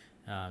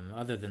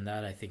 Other than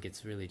that, I think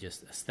it's really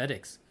just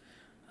aesthetics.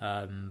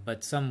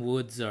 But some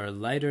woods are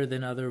lighter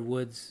than other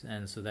woods,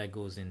 and so that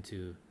goes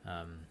into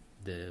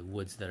the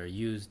woods that are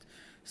used.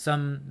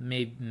 Some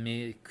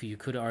you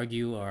could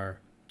argue are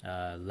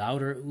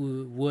louder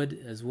wood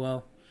as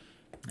well.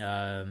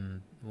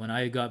 When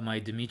I got my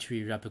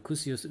Dimitri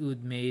Rapakusios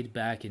oud made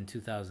back in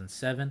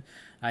 2007,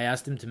 I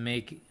asked him to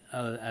make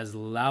as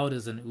loud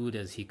as an oud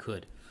as he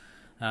could,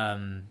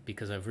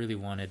 because I really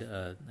wanted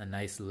a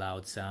nice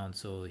loud sound.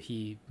 So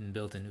he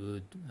built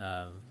an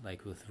oud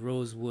like with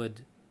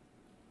rosewood,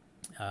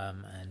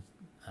 and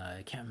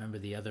I can't remember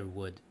the other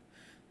wood.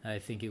 I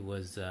think it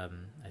was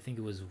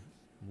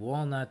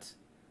walnut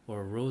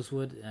or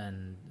rosewood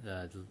and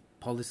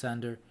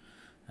polysander.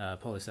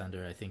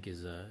 Polysander, I think,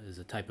 is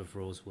a type of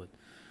rosewood.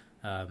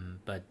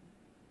 But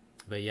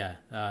yeah,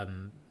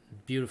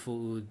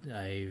 beautiful oud.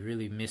 I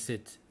really miss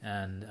it,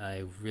 and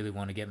I really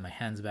want to get my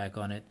hands back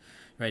on it.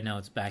 Right now,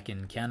 it's back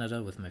in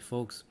Canada with my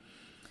folks,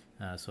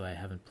 so I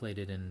haven't played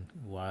it in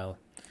a while.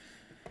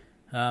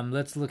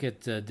 Let's look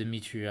at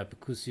Dimitri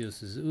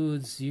Rapakusios'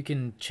 ouds. You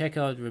can check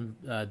out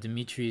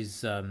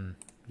Dimitri's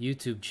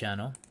YouTube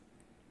channel.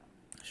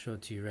 I'll show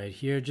it to you right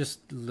here.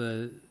 Just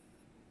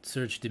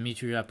search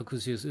Dimitri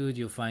Rapakusios oud.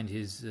 You'll find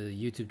his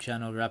YouTube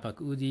channel,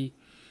 Rapak Oudi,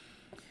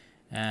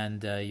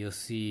 and you'll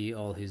see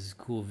all his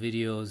cool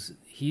videos.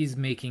 He's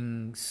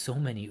making so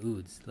many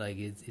ouds, like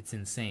it's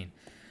insane,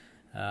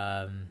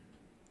 and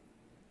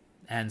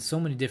so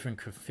many different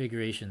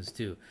configurations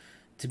too.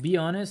 To be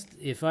honest,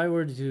 if I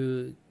were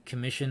to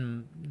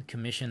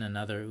commission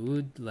another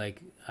oud,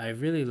 like, I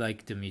really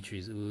like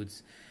Dimitri's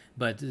ouds,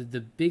 but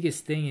the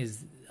biggest thing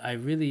is I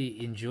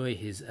really enjoy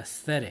his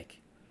aesthetic.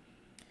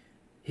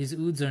 His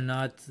ouds are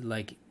not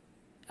like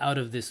out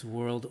of this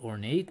world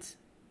ornate,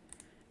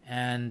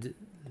 and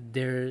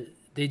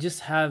they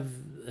just have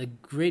a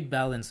great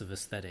balance of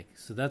aesthetic.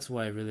 So that's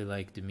why I really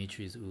like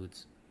Dimitri's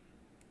ouds.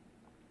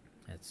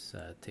 Let's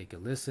take a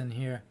listen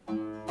here.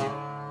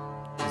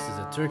 This is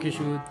a Turkish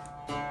oud.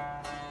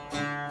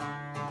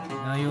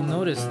 Now you'll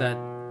notice that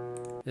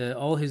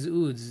all his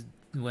ouds,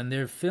 when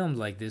they're filmed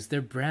like this,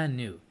 they're brand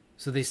new,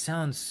 so they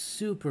sound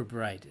super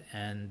bright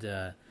and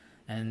a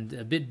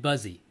bit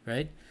buzzy,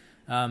 right?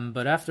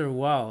 But after a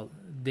while,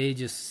 they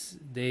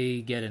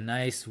get a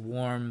nice,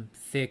 warm,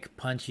 thick,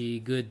 punchy,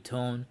 good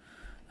tone.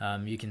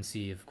 You can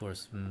see, of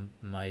course,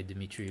 my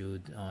Dimitri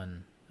oud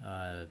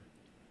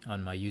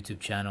on my YouTube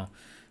channel.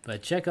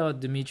 But check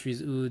out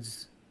Dimitri's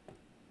ouds.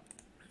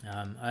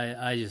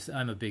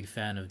 I'm a big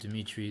fan of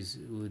Dimitri's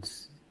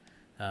ouds.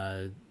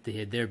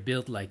 They're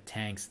built like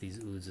tanks, these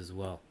ouds as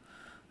well.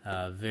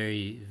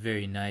 Very,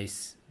 very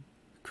nice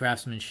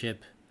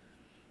craftsmanship.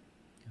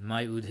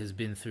 My oud has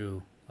been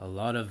through a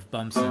lot of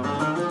bumps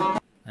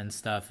and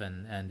stuff,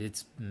 and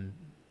it's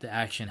the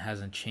action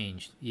hasn't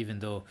changed, even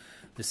though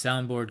the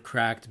soundboard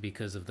cracked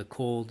because of the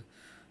cold.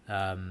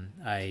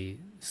 I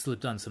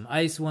slipped on some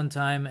ice one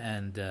time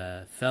and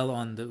fell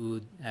on the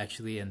oud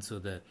actually, and so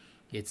the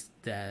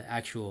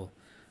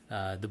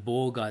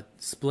bowl got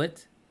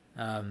split,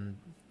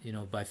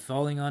 by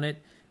falling on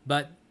it.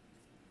 But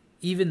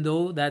even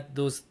though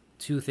those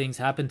two things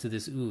happened to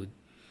this oud,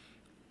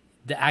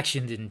 the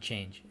action didn't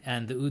change,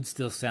 and the oud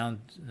still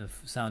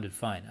sounded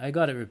fine. I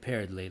got it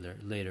repaired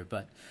later,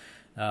 but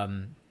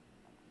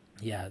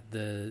yeah,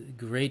 the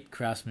great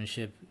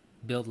craftsmanship,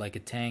 built like a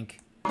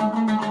tank.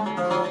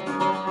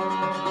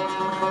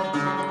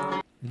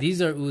 These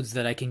are ouds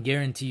that I can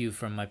guarantee you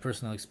from my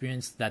personal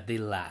experience that they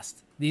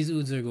last. These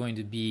ouds are going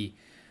to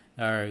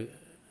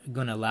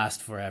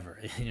last forever.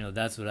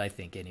 That's what I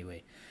think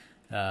anyway.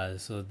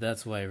 So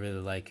that's why I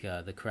really like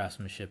the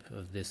craftsmanship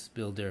of this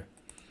builder.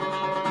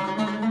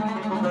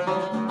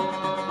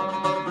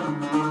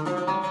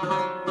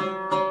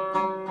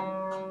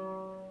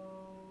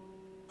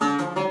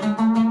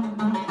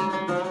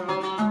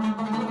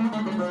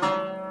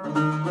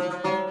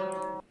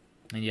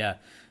 And yeah,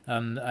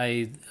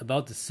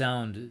 about the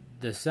sound.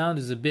 The sound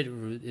is a bit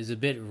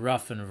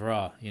rough and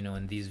raw,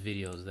 in these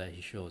videos that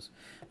he shows.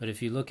 But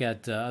if you look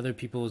at other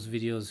people's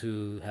videos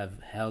who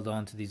have held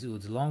on to these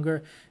ouds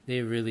longer,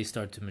 they really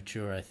start to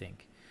mature, I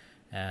think.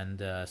 And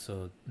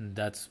so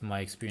that's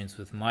my experience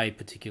with my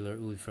particular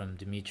oud from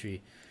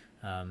Dimitri.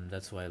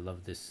 That's why I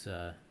love this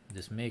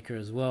maker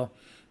as well.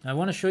 I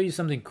want to show you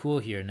something cool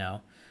here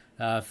now.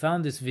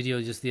 Found this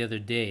video just the other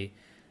day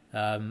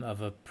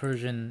of a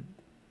Persian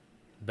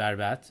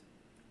barbat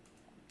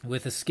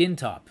with a skin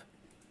top.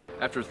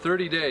 After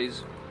 30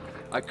 days,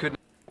 I couldn't.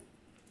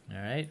 All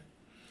right,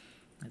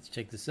 let's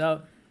check this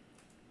out.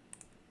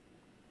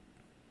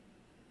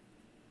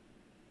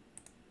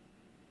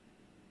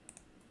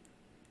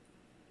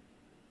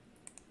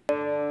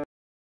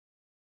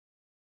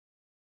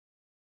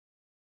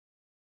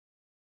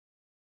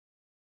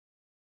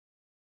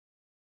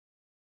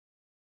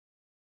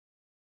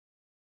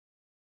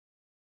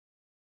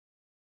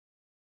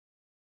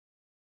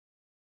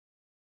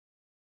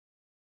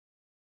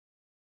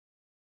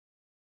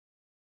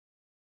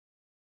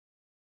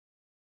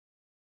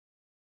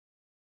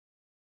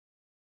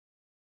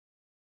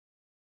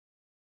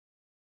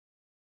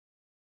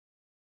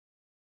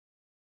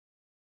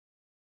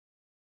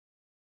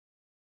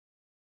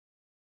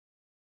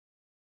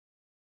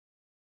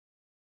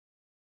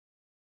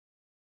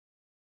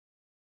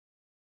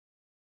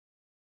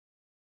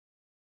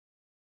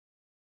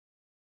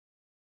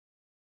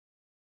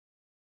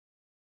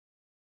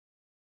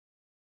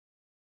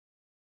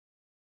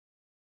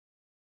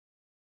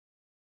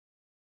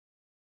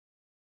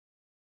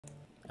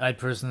 I'd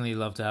personally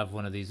love to have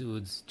one of these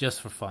Ouds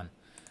just for fun.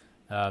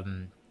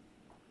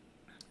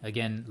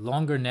 Again,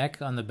 longer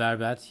neck on the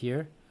barbat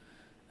here.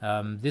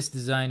 This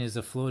design is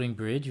a floating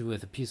bridge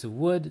with a piece of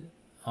wood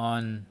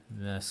on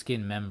the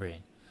skin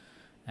membrane.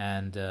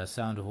 And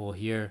sound hole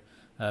here,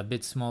 a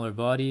bit smaller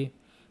body.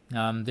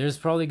 There's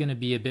probably going to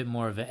be a bit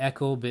more of an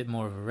echo, a bit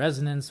more of a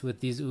resonance with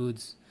these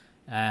Ouds,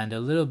 and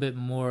a little bit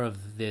more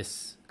of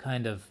this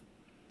kind of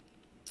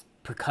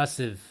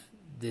percussive,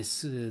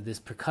 this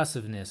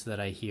percussiveness that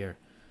I hear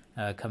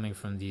coming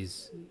from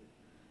these,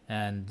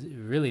 and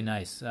really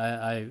nice.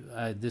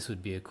 I this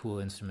would be a cool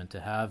instrument to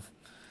have,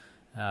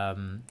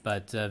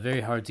 but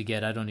very hard to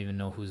get. I don't even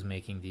know who's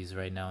making these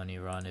right now in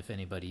Iran, if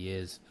anybody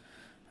is.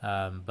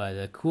 But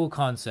a cool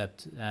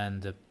concept,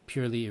 and a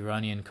purely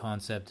Iranian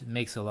concept. It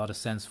makes a lot of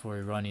sense for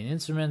Iranian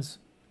instruments.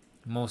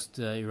 Most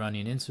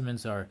Iranian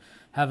instruments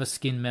have a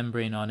skin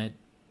membrane on it,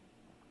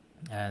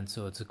 and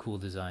so it's a cool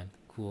design,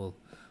 cool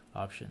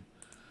option.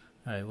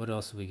 All right, what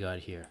else we got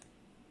here?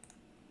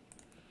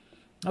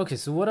 Okay,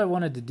 so what I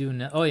wanted to do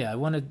now. Oh yeah,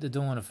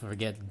 don't want to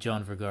forget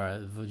John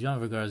Vergara. John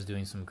Vergara is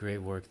doing some great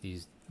work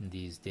these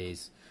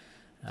days.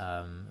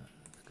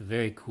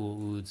 Very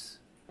cool Ouds.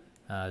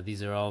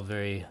 These are all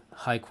very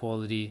high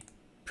quality,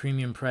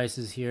 premium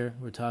prices here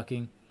we're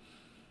talking.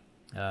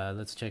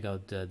 Let's check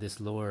out this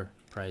lower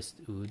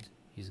priced Oud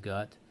he's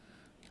got.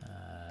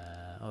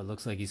 Oh, it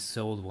looks like he's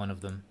sold one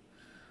of them.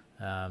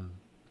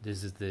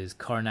 This is this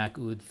Karnak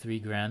Oud,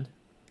 $3,000.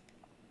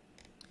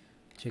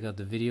 Check out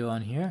the video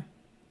on here.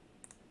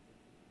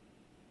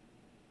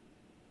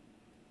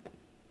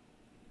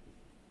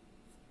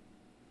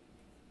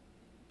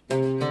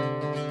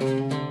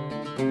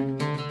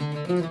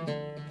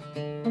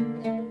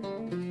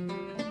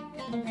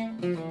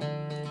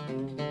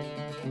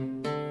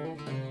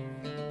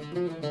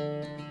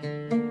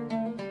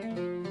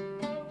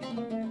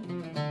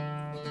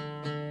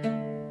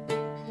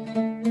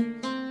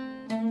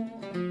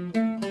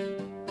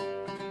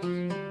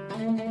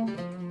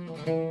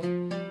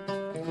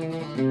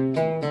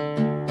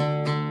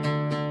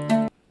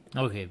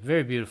 Okay,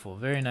 very beautiful,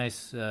 very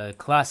nice,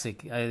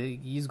 classic.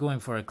 He's going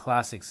for a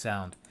classic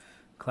sound,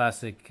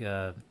 classic,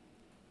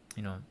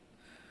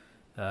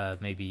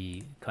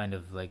 maybe kind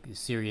of like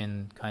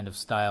Syrian kind of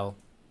style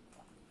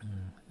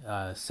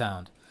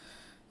sound.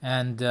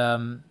 And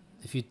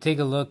if you take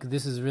a look,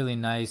 this is really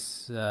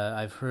nice.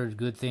 I've heard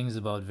good things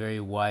about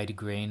very wide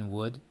grain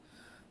wood.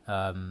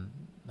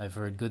 I've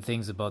heard good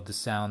things about the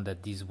sound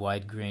that these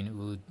wide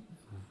grain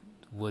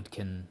wood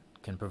can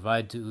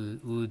provide to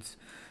ouds.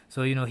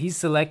 So he's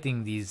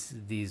selecting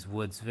these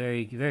woods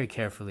very, very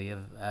carefully,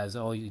 as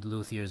all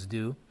luthiers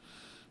do.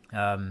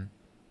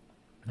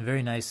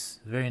 Very nice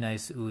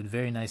oud,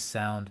 very nice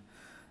sound.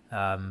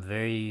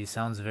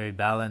 Sounds very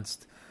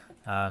balanced.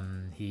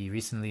 He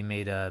recently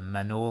made a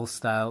Manol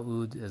style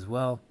oud as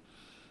well.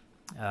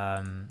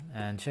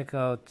 And check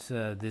out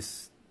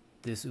this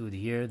oud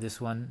here,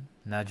 this one,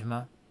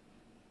 Najma.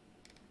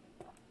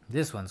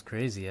 This one's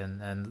crazy,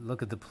 and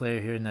look at the player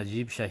here,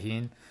 Najib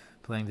Shaheen,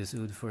 playing this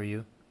oud for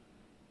you.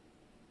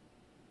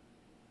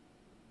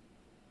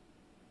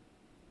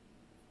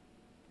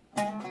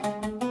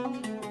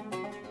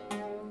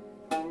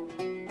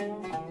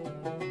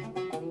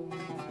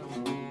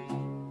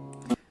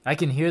 I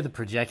can hear the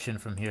projection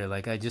from here.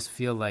 Like, I just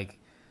feel like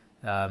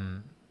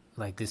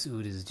this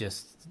oud is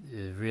just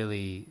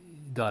really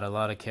got a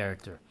lot of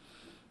character,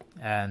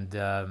 and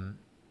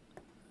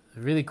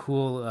really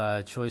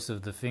cool choice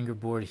of the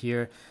fingerboard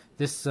here.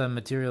 This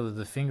material of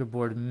the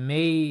fingerboard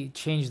may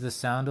change the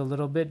sound a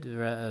little bit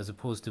as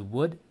opposed to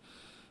wood,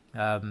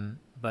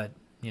 but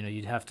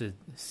you'd have to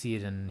see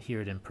it and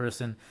hear it in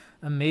person.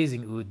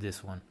 Amazing oud,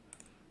 this one.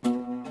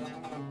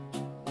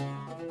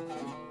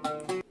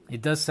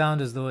 It does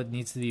sound as though it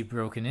needs to be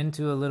broken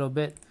into a little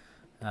bit,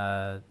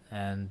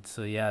 and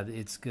so yeah,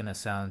 it's gonna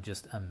sound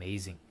just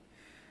amazing.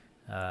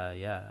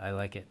 Yeah, I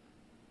like it.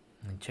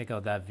 And check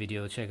out that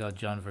video. Check out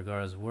John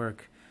Vergara's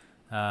work.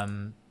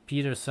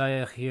 Peter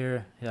Sayech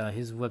here.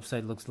 His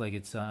website looks like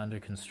it's under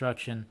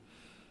construction.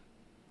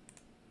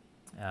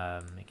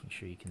 Making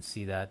sure you can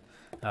see that.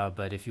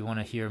 But if you want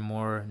to hear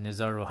more,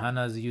 Nizar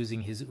Rohana is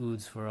using his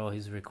ouds for all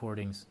his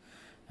recordings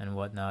and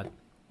whatnot.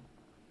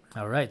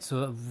 All right,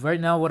 so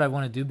right now what I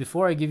want to do,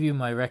 before I give you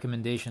my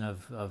recommendation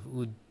of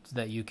ouds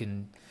that you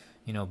can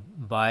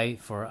buy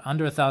for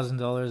under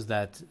 $1,000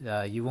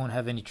 that you won't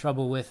have any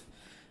trouble with,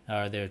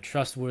 they're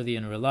trustworthy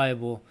and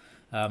reliable,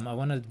 I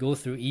want to go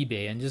through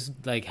eBay and just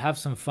like have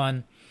some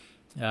fun,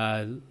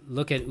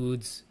 look at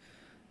ouds,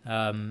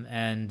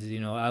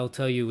 and I'll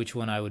tell you which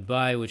one I would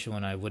buy, which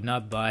one I would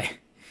not buy,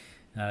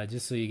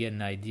 just so you get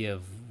an idea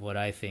of what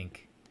I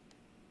think.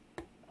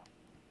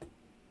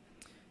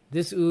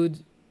 This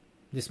oud,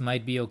 this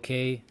might be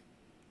okay.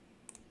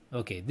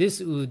 Okay, this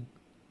oud,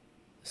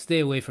 stay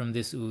away from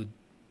this oud.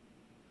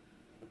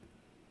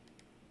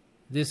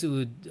 This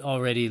oud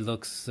already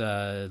looks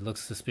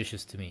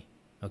suspicious to me.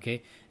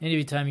 Okay, and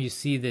every time you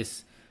see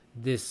this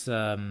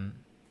kind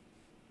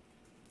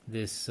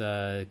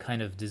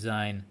of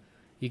design,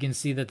 you can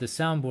see that the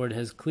soundboard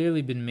has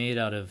clearly been made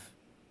out of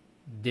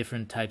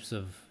different types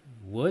of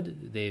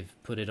wood. They've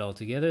put it all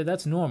together.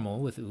 That's normal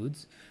with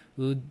ouds.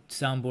 Oud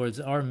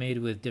soundboards are made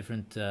with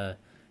different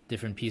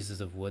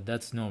pieces of wood.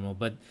 That's normal,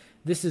 but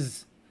this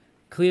is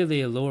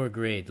clearly a lower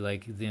grade.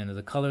 Like, you know,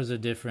 the colors are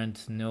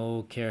different.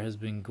 No care has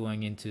been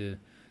going into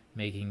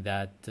making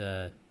that.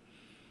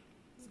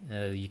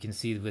 You can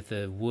see with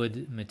the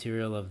wood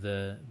material of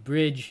the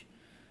bridge,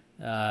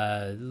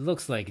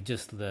 looks like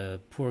just the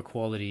poor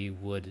quality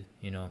wood.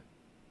 You know,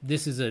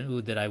 this is an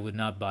oud that I would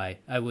not buy.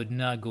 I would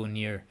not go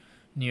near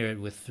it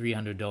with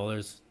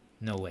 $300.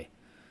 No way.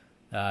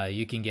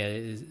 You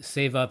can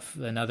save up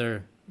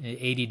another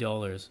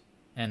 $80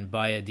 and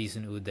buy a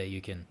decent oud that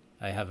you can.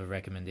 I have a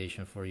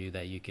recommendation for you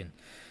that you can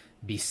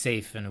be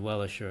safe and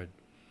well assured.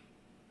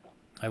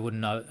 I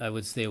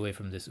would stay away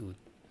from this oud.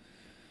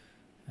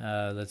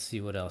 Let's see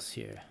what else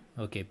here.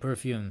 Okay,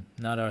 perfume,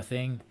 not our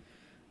thing.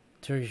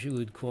 Turkish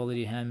oud,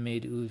 quality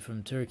handmade oud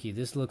from Turkey.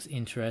 This looks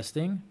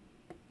interesting.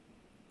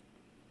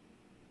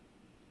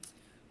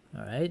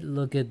 All right,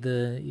 look at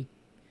the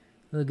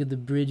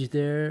bridge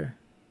there.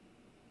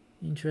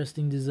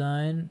 Interesting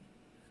design.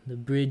 The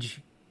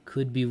bridge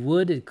could be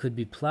wood, it could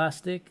be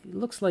plastic. It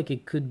looks like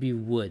it could be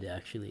wood,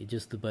 actually,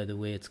 just by the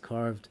way it's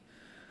carved.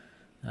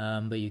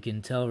 But you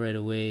can tell right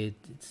away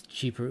it's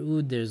cheaper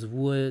oud. There's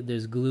wood,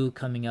 there's glue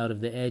coming out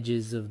of the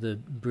edges of the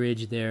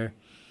bridge there.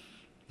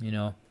 You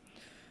know,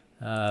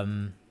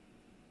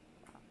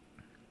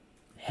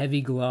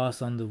 heavy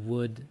gloss on the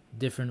wood,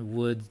 different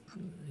wood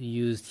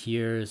used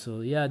here.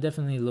 So yeah,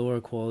 definitely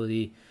lower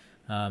quality.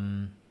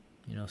 You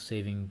know,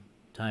 saving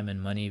time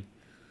and money.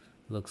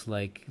 Looks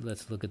like,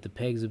 let's look at the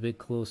pegs a bit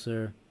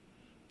closer.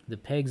 The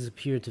pegs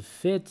appear to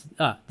fit.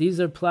 These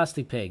are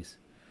plastic pegs.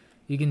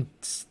 You can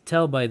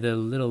tell by the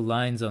little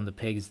lines on the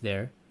pegs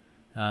there.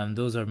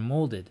 Those are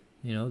molded.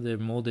 You know, they're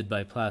molded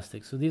by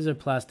plastic. So these are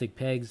plastic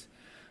pegs.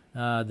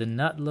 The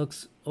nut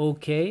looks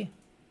okay.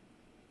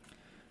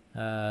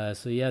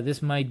 So yeah,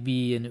 this might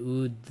be an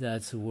oud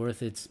that's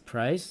worth its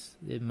price.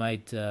 It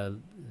might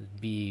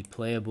be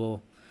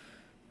playable.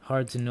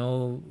 Hard to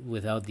know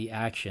without the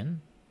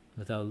action,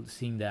 without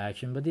seeing the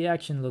action. But the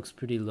action looks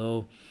pretty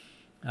low.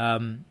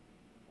 One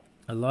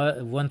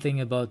thing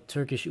about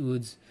Turkish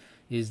ouds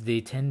is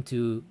they tend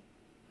to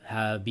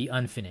be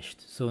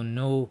unfinished, so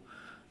no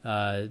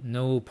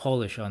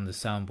polish on the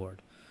soundboard,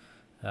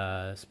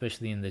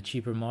 especially in the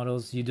cheaper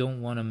models. You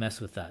don't want to mess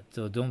with that,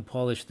 so don't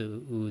polish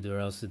the oud or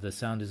else the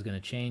sound is going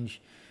to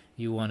change.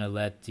 You want to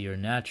let your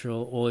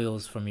natural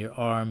oils from your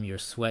arm, your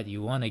sweat,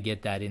 you want to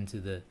get that into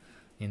the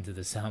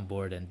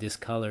soundboard and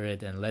discolor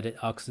it and let it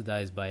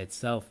oxidize by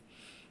itself,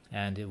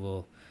 and it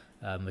will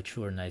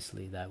mature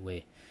nicely that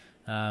way.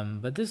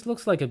 But this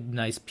looks like a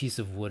nice piece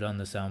of wood on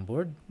the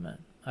soundboard.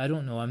 I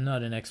don't know, I'm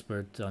not an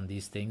expert on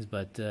these things,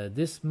 but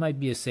this might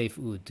be a safe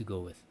oud to go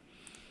with.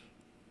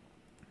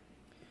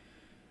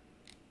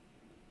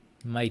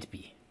 Might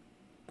be.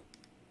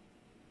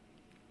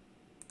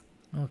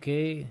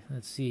 Okay,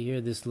 let's see here.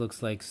 This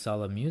looks like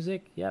Sala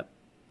Music. Yep.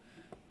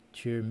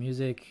 Cheer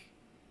Music.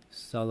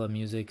 Sala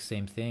Music,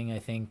 same thing, I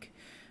think.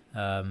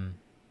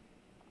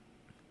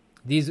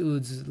 These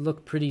ouds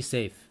look pretty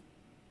safe.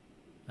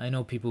 I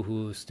know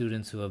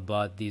students who have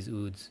bought these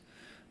ouds.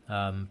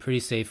 Pretty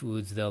safe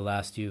ouds, they'll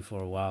last you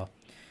for a while.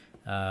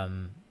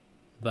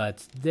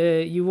 But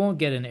you won't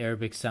get an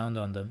Arabic sound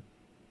on them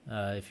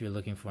if you're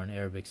looking for an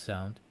Arabic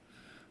sound.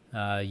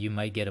 You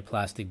might get a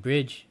plastic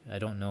bridge. I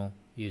don't know.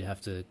 You'd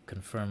have to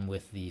confirm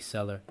with the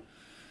seller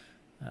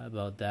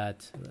about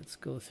that. Let's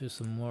go through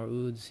some more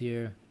ouds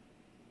here.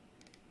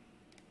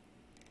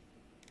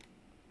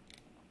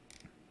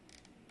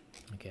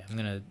 Okay, I'm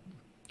going to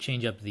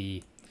change up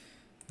the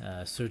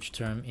search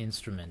term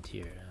instrument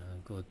here. I'll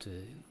go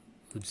to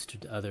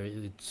other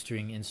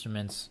string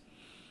instruments.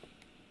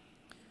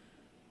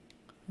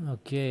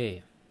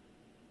 Okay.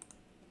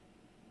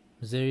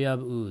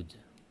 Zeryab oud.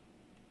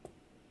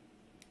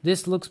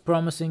 This looks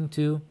promising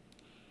too.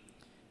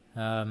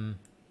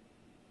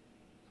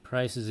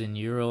 Price is in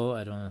euro.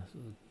 I don't know,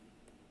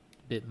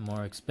 a bit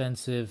more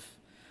expensive.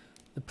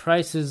 The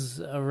price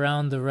is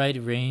around the right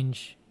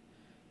range.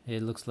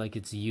 It looks like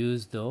it's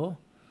used though.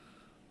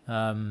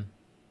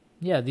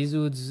 Yeah, these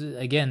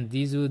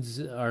ouds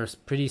are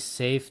pretty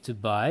safe to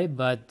buy,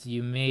 but they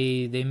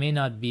may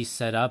not be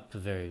set up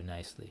very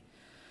nicely.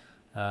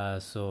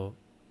 So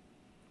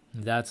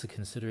that's a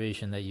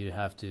consideration that you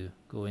have to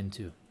go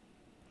into.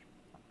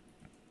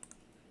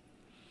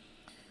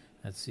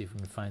 Let's see if we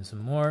can find some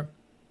more.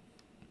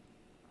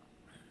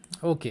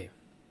 Okay.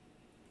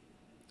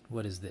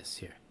 What is this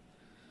here?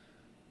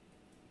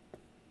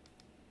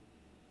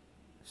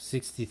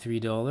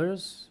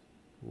 $63.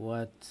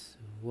 What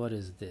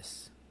is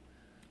this?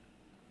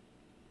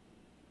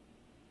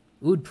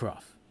 Oud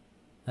Prof.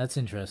 That's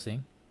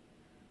interesting.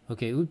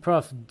 Okay, Oud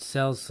Prof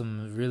sells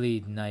some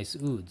really nice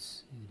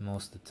ouds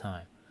most of the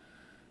time.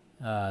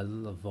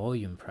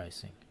 Volume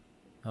pricing.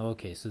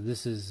 Okay, so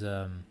this is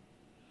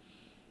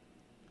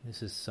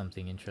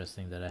something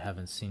interesting that I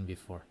haven't seen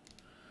before.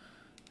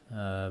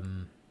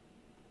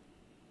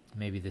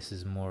 Maybe this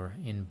is more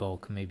in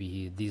bulk.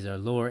 Maybe these are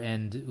lower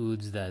end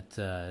ouds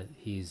that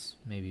he's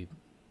maybe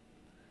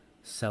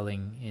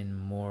selling in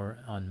more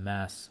en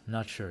masse.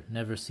 Not sure.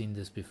 Never seen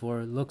this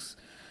before. Looks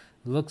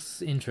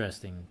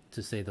interesting,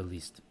 to say the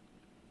least.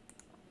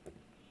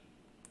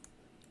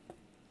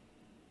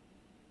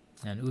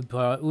 And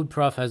Oud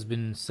Prof has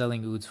been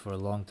selling ouds for a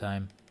long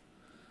time.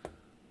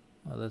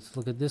 Well, let's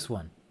look at this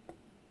one.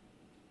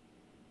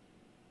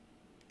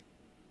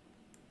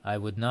 I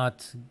would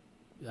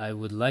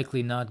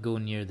likely not go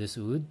near this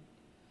oud.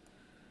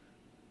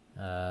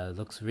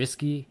 Looks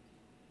risky.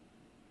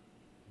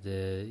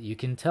 You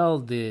can tell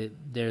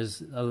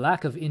there's a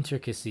lack of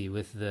intricacy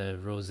with the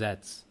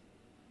rosettes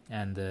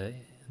and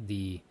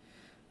the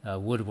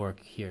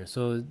woodwork here.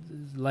 So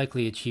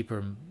likely a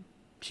cheaper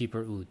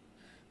oud.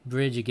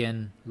 Bridge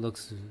again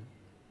looks,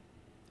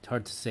 it's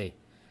hard to say.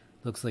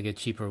 Looks like a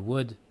cheaper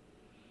wood.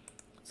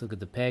 Let's look at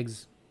the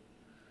pegs.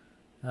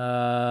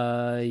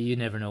 You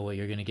never know what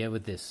you're gonna get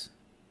with this.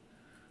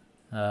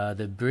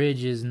 The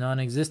bridge is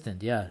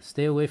non-existent. Yeah,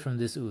 stay away from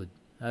this oud.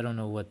 I don't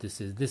know what this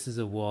is. This is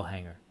a wall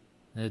hanger.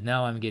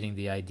 Now I'm getting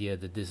the idea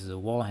that this is a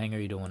wall hanger.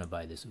 You don't want to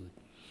buy this oud.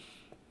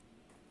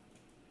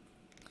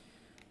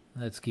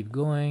 Let's keep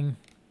going.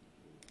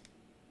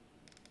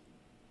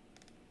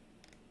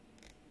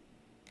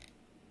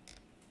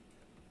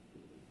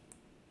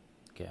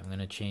 Okay, I'm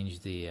gonna change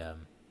the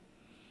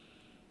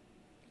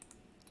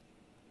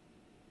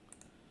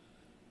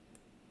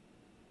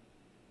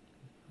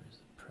where's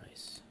the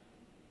price?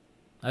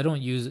 I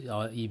don't use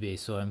eBay,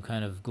 so I'm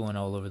kind of going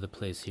all over the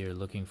place here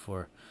looking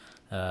for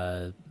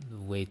a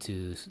way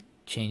to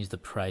change the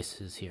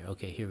prices here.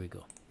 Okay, here we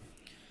go.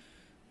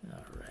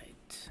 All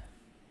right.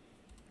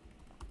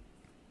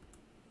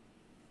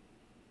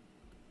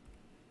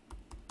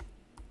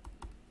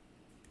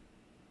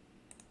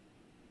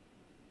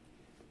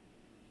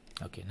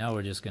 Okay, now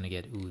we're just gonna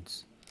get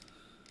ouds,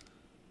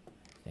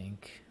 I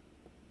think.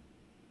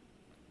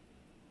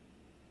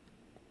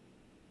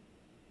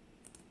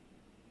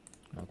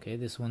 Okay,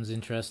 this one's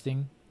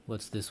interesting.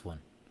 What's this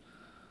one?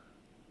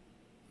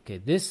 Okay,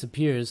 this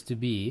appears to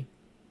be,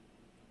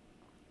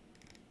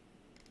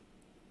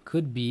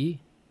 could be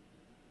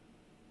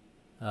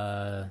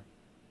Shahata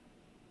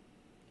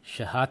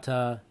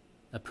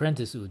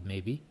apprentice oud,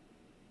 maybe.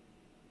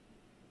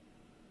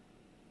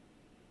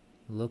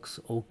 Looks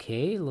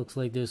okay. Looks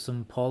like there's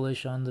some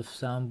polish on the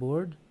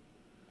soundboard.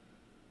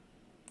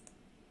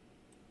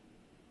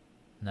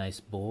 Nice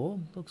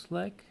bowl, looks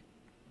like.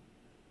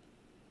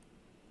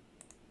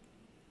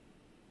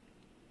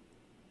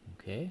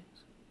 Okay.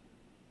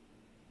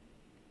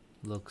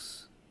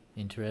 Looks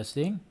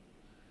interesting.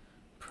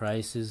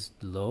 Price is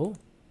low.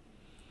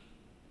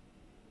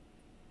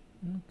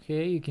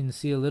 Okay, you can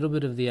see a little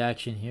bit of the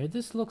action here.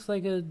 This looks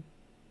like a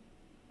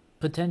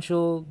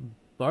potential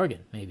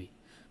bargain, maybe.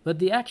 But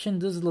the action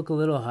does look a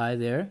little high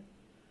there.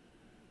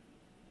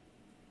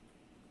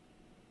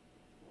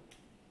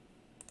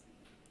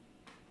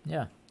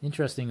 Yeah,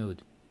 interesting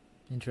oud.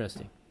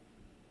 Interesting.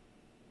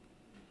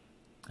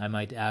 I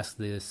might ask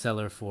the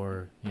seller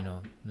for, you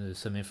know,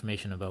 some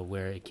information about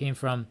where it came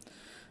from,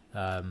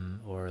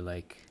 or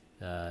like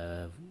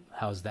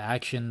how's the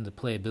action, the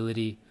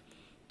playability,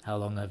 how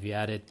long have you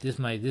had it. This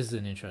is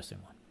an interesting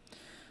one.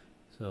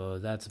 So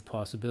that's a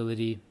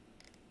possibility.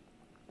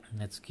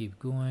 Let's keep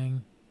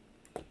going.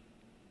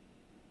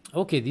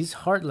 Okay, these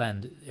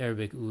Heartland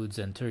Arabic ouds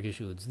and Turkish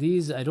ouds,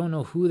 these, I don't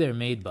know who they're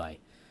made by,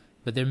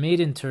 but they're made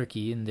in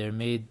Turkey, and they're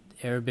made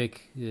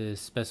Arabic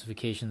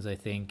specifications, I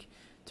think,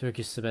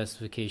 Turkish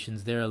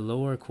specifications. They're a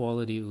lower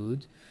quality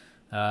oud.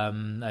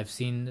 I've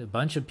seen a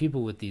bunch of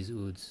people with these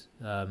ouds.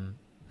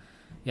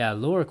 Yeah,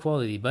 lower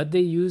quality, but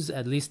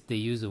at least they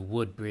use a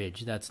wood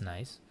bridge. That's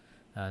nice.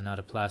 Not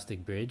a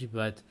plastic bridge,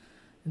 but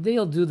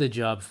they'll do the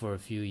job for a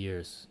few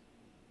years.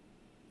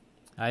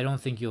 I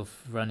don't think you'll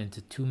run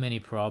into too many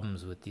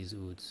problems with these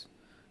ouds,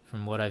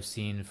 from what I've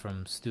seen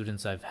from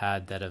students I've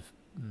had that have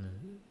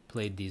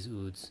played these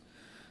ouds.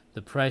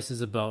 The price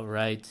is about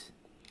right.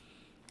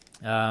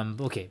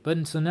 Okay,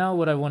 but so now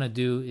what I want to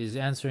do is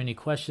answer any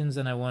questions,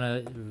 and I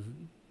want to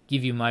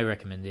give you my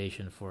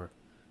recommendation for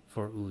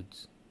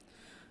ouds.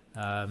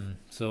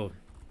 So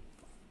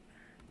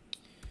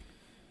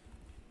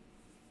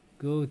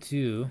go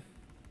to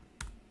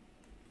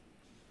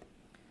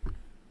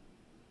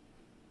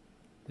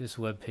this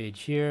web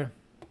page here.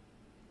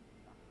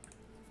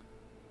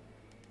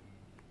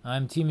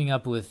 I'm teaming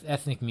up with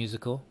Ethnic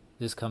Musical,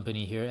 this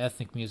company here,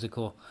 Ethnic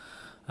Musical.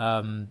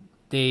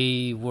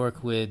 They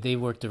work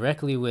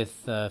directly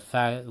with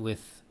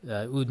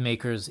oud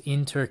makers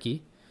in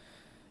Turkey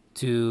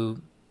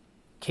to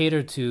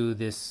cater to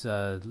this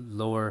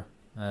lower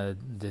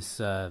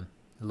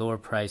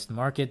priced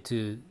market,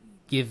 to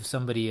give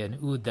somebody an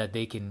oud that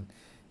they can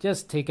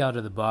just take out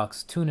of the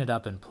box, tune it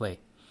up, and play.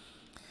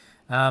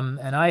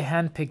 And I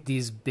handpicked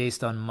these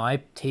based on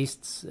my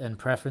tastes and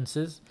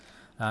preferences.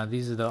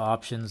 These are the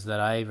options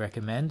that I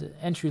recommend.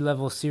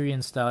 Entry-level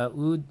Syrian-style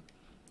oud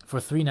for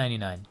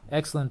 $3.99.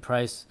 Excellent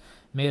price,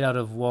 made out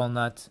of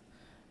walnut.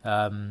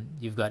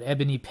 You've got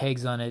ebony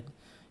pegs on it.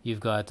 You've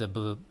got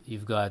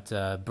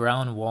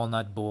brown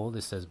walnut bowl.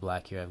 This says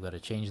black here. I've got to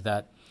change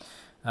that.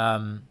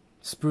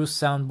 Spruce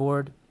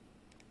soundboard,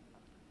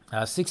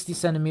 60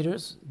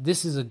 centimeters.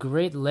 This is a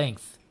great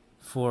length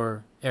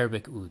for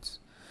Arabic ouds.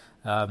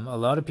 A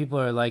lot of people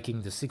are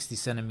liking the 60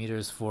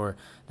 centimeters for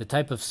the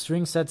type of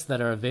string sets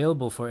that are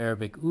available for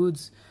Arabic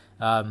ouds.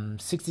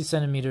 60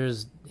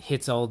 centimeters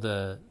hits all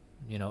the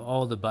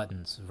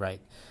buttons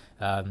right.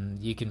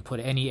 You can put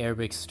any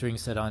Arabic string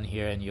set on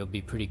here and you'll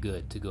be pretty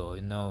good to go.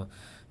 No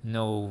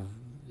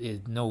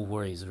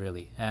worries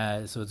really.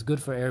 So it's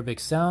good for Arabic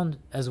sound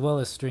as well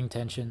as string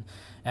tension,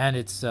 and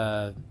it's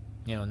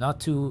not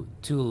too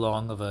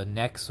long of a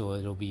neck, so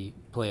it'll be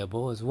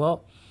playable as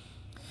well.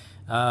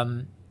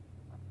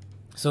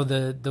 So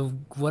the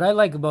what I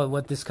like about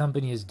what this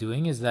company is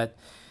doing is that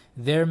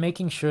they're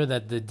making sure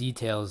that the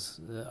details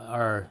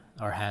are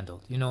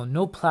handled.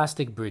 No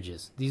plastic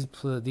bridges. These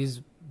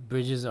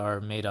bridges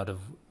are made out of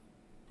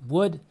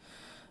wood.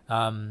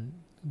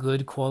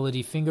 Good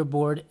quality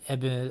fingerboard,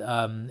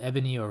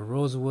 ebony or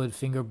rosewood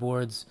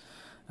fingerboards.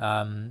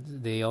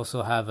 They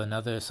also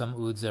have some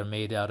ouds are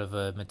made out of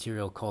a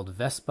material called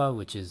Vespa,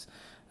 which is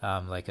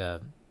like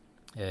a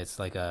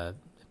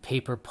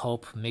paper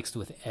pulp mixed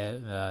with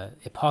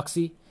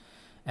epoxy.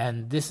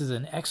 And this is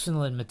an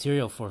excellent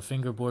material for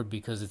fingerboard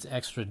because it's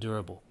extra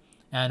durable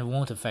and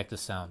won't affect the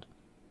sound.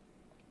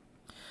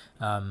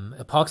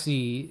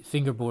 Epoxy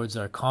fingerboards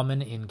are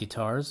common in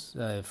guitars,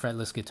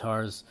 fretless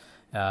guitars,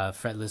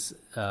 fretless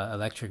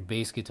electric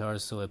bass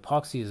guitars. So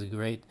epoxy is a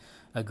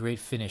great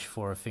finish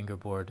for a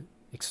fingerboard,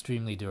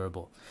 extremely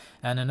durable.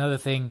 And another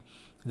thing,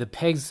 the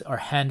pegs are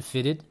hand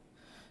fitted,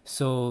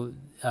 so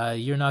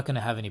you're not going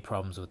to have any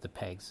problems with the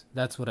pegs.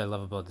 That's what I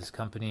love about this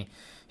company.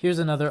 Here's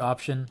another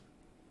option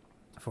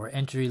for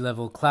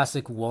entry-level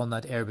classic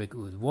walnut Arabic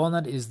oud.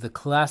 Walnut is the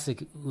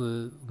classic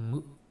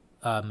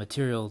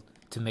material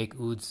to make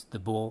ouds, the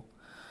bowl.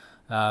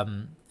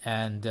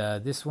 And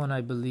this one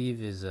I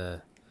believe is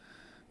a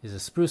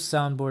spruce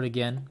soundboard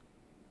again.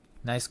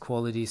 Nice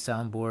quality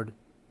soundboard.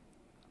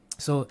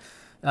 So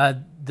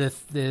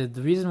the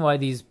reason why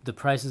the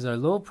prices are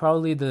low,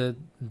 probably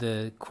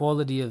the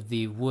quality of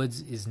the woods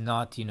is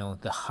not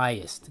the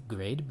highest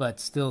grade, but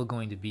still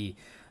going to be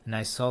a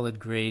nice solid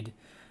grade.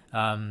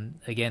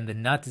 Again, the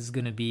nut is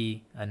going to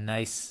be a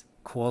nice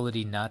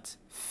quality nut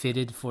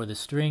fitted for the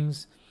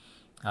strings,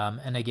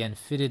 and again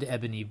fitted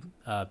ebony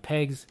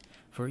pegs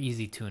for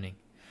easy tuning.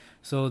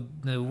 So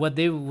what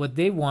they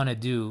want to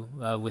do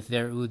with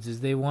their ouds is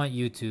they want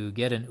you to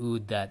get an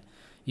oud that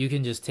you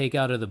can just take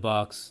out of the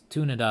box,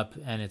 tune it up,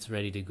 and it's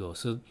ready to go.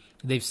 So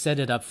they've set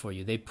it up for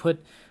you. They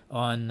put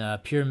on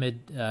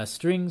pyramid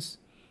strings,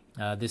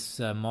 this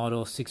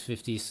model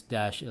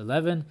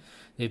 650-11.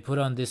 They put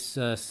on this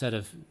set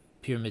of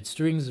pyramid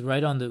strings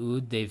right on the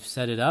oud. They've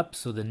set it up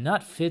so the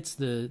nut fits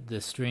the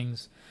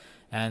strings,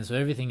 and so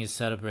everything is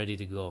set up ready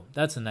to go.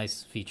 That's a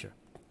nice feature.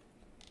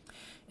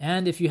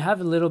 And if you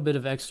have a little bit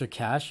of extra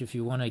cash, if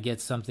you want to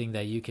get something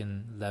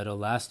that'll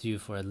last you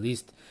for at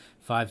least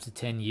 5 to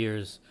 10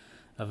 years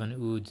of an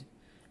oud,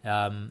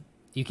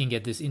 you can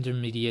get this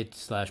intermediate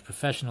 /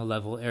 professional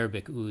level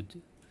Arabic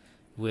oud.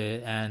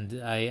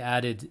 And I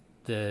added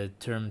the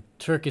term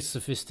Turkish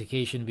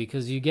sophistication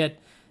because you get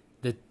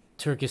the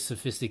Turkish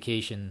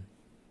sophistication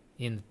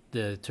in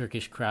the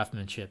Turkish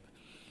craftsmanship.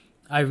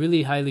 I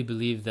really highly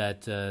believe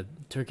that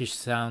Turkish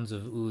sounds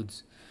of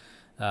ouds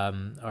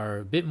are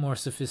a bit more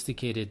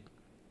sophisticated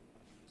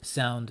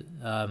sound,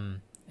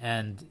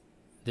 and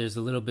there's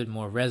a little bit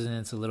more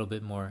resonance, a little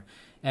bit more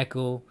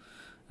echo.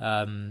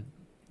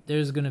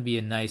 There's going to be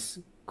a nice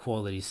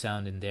quality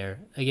sound in there.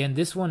 Again,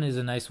 this one is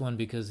a nice one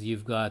because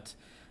you've got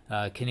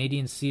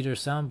Canadian cedar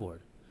soundboard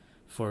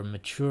for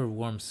mature,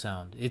 warm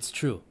sound. It's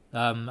true.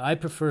 I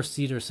prefer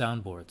cedar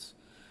soundboards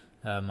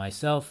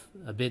myself.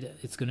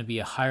 It's going to be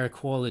a higher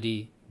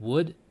quality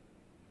wood,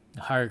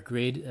 a higher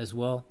grade as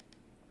well.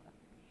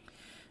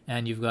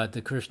 And you've got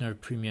the Kirshner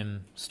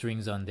premium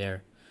strings on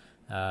there.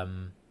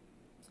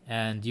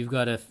 And you've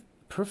got a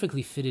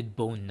perfectly fitted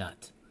bone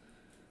nut.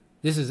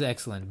 This is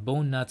excellent.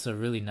 Bone nuts are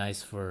really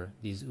nice for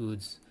these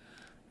ouds.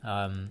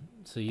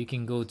 So you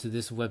can go to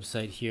this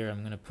website here. I'm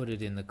going to put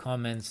it in the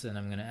comments and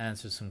I'm going to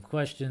answer some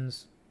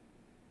questions.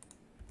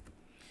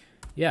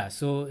 Yeah,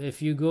 so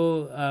if you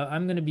go,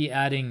 I'm going to be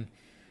adding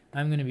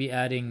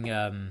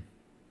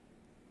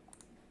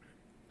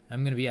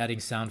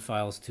sound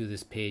files to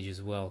this page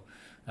as well.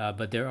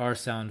 But there are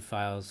sound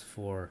files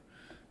for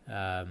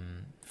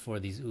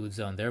these ouds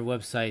on their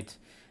website.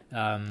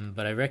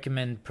 But I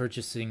recommend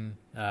purchasing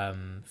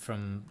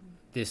from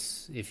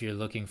this if you're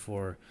looking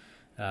for.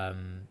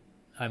 I'm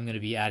going to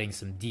be adding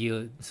some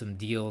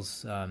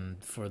deals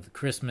for the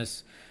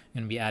Christmas. I'm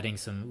going to be adding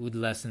some oud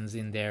lessons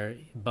in there,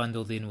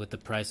 bundled in with the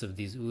price of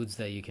these ouds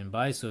that you can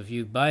buy. So if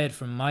you buy it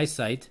from my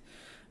site,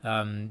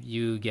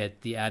 you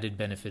get the added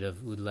benefit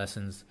of oud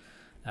lessons.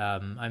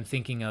 I'm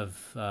thinking of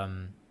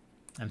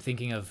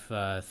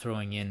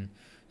throwing in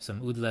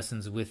some oud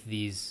lessons with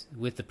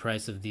the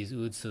price of these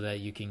ouds so that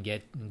you can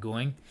get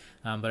going.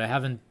 But I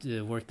haven't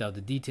worked out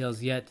the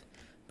details yet.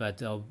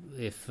 but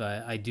if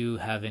I do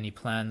have any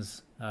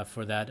plans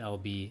for that, I'll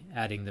be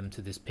adding them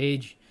to this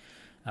page.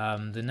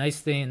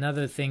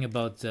 Another thing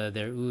about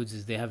their ouds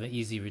is they have an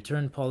easy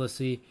return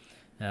policy,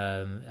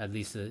 at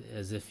least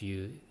as if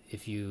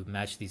you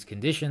match these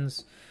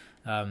conditions.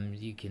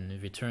 You can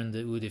return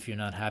the oud if you're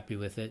not happy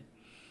with it.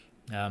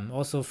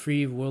 Also,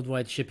 free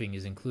worldwide shipping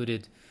is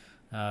included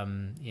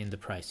in the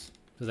price,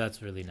 so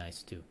that's really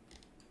nice too.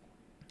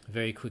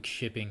 Very quick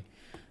shipping.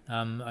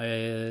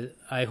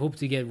 I hope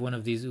to get one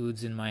of these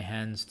ouds in my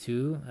hands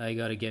too. I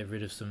gotta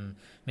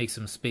make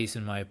some space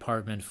in my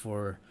apartment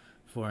for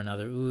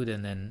another oud,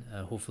 and then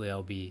hopefully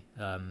I'll be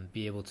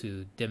able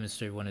to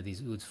demonstrate one of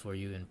these ouds for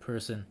you in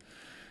person.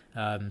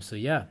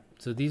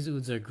 So these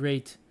ouds are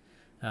great.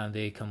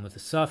 They come with a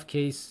soft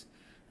case.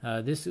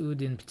 This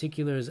oud in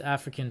particular is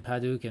African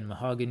Paduk and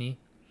mahogany.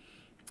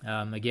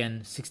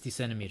 Again, 60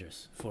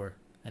 centimeters for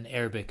an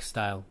Arabic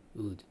style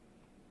oud.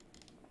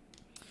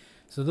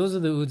 So those are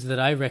the ouds that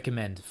I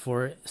recommend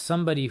for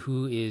somebody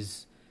who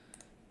is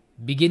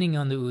beginning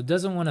on the oud,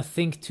 doesn't want to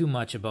think too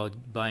much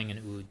about buying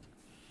an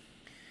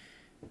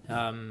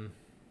oud,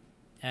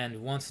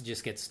 and wants to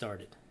just get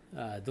started.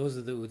 Those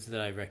are the ouds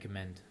that I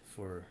recommend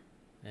for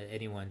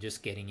anyone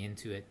just getting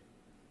into it.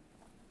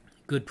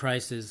 Good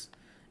prices,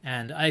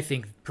 and I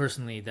think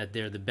personally that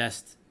they're the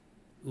best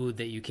oud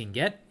that you can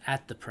get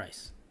at the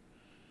price.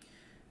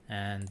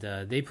 And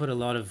they put a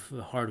lot of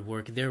hard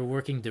work. They're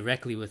working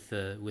directly with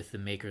the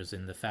makers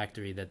in the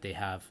factory that they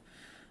have,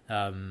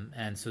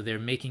 and so they're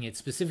making it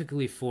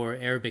specifically for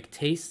Arabic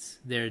tastes.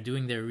 They're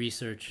doing their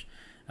research.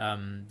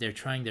 They're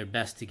trying their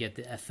best to get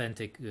the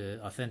authentic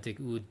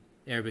oud,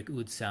 Arabic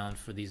oud sound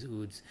for these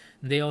ouds.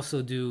 And they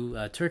also do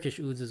Turkish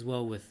ouds as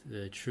well with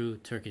true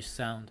Turkish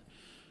sound,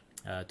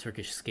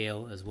 Turkish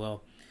scale as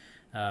well.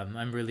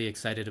 I'm really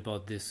excited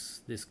about this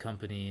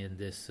company and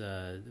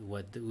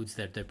what the ouds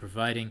that they're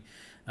providing.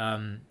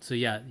 So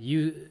yeah,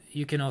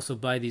 you can also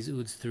buy these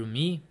ouds through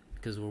me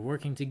because we're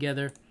working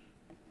together.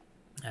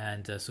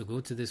 And so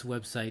go to this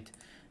website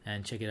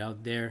and check it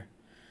out there.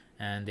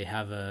 And they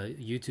have a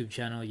YouTube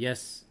channel.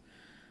 Yes.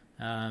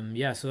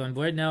 So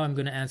right now I'm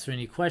going to answer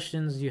any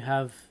questions you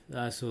have.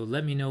 So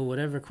let me know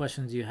whatever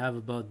questions you have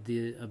about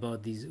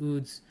these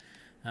ouds.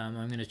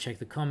 I'm going to check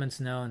the comments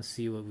now and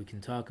see what we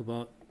can talk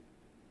about.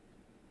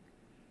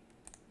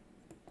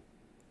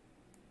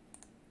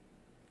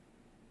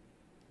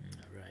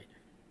 All right.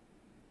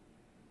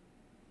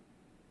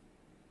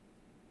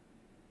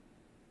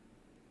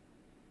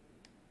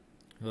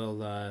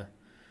 Well,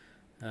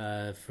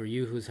 for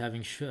you who's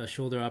having a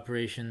shoulder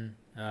operation,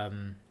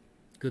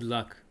 good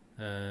luck.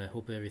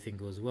 Hope everything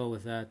goes well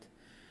with that.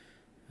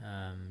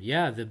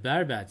 The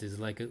barbat is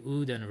like a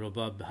oud and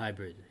robab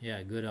hybrid.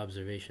 Yeah, good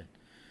observation.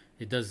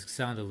 It does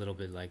sound a little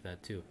bit like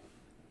that too.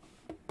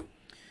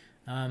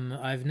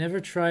 I've never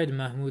tried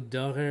Mahmoud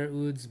Dagher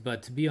ouds,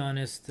 but to be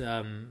honest,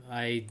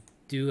 I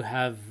do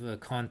have a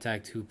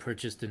contact who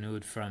purchased an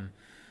oud from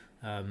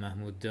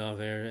Mahmoud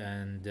Dagher,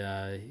 and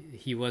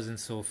he wasn't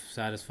so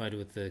satisfied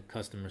with the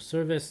customer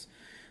service.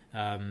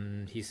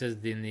 He says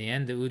in the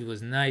end the oud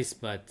was nice,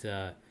 but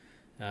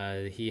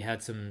he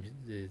had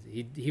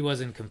he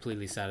wasn't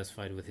completely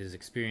satisfied with his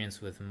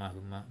experience with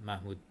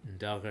Mahmoud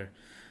Dagher.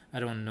 I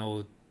don't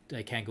know.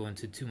 I can't go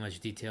into too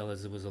much detail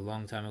as it was a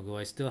long time ago.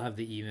 I still have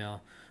the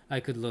email. I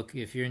could look,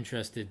 if you're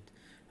interested,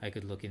 I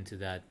could look into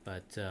that.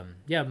 But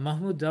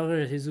Mahmoud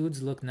Dagher, his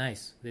ouds look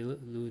nice. They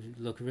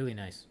look really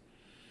nice.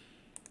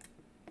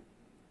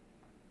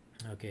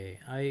 Okay,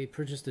 I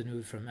purchased an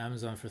oud from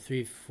Amazon for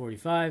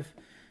 $3.45.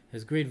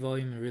 Has great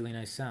volume and really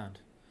nice sound.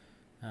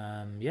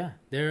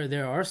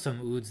 There are some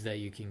ouds that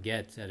you can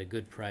get at a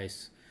good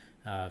price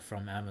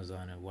from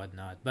Amazon and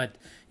whatnot, but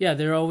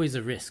they're always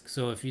a risk.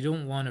 So if you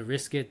don't want to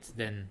risk it,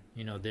 then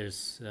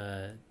there's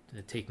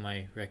take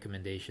my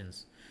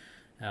recommendations,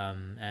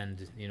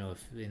 and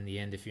if in the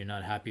end if you're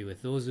not happy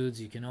with those ouds,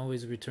 you can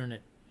always return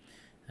it,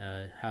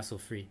 hassle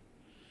free.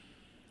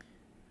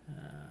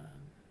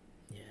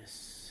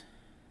 Yes,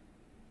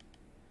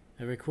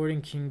 a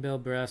recording King Bell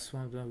Brass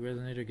Swamp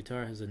Resonator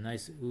guitar has a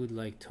nice oud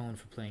like tone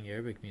for playing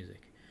Arabic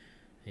music.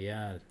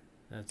 Yeah,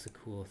 that's a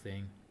cool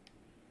thing.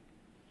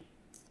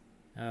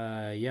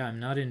 I'm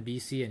not in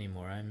BC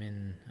anymore. I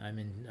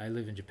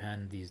live in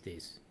Japan these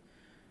days.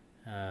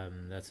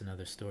 That's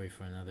another story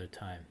for another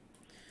time.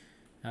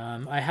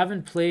 I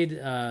haven't played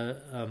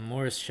a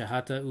Morris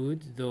Shahata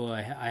oud, though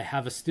I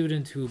have a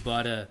student who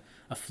bought a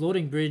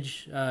floating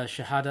bridge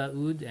Shahata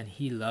oud, and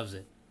he loves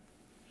it.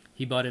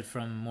 He bought it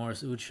from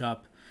Morris Oud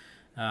Shop.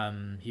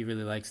 He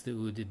really likes the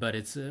oud, but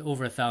it's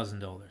over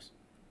 $1,000.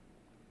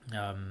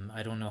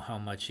 I don't know how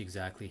much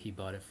exactly he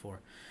bought it for.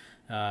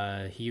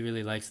 He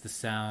really likes the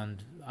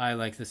sound. I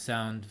like the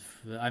sound.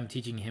 I'm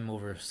teaching him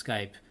over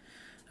Skype,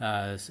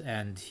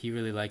 and he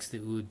really likes the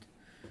oud.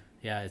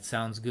 Yeah, it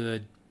sounds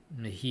good.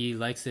 He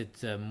likes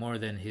it more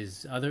than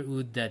his other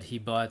oud that he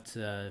bought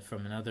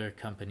from another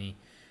company.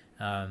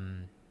 I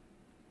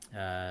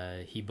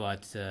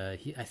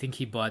think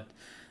he bought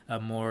a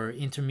more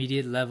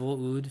intermediate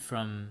level oud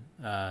from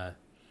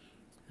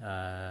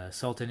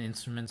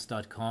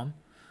sultaninstruments.com.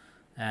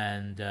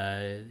 and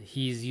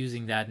he's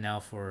using that now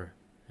for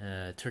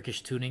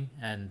Turkish tuning,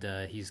 and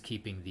he's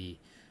keeping the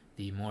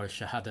more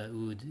Shahada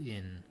Oud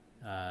in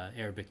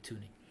Arabic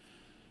tuning.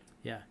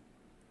 Yeah.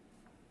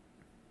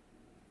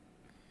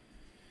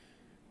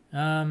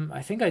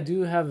 I think I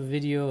do have a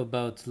video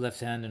about left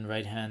hand and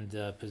right hand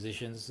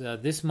positions.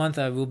 This month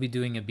I will be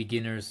doing a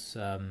beginner's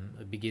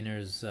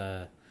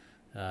Oud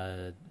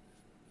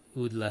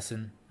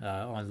lesson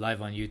on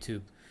live on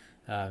YouTube.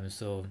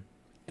 So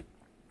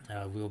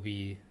we'll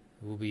be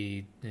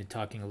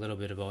talking a little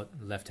bit about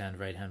left hand,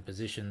 right hand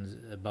positions,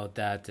 about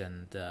that,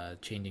 and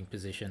changing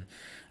position.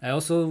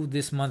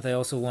 This month I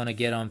also want to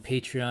get on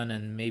Patreon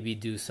and maybe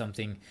do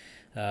something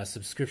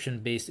subscription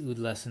based Oud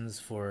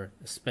lessons,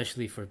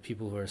 especially for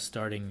people who are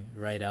starting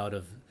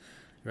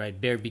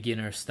bare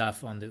beginner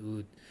stuff on the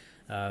Oud,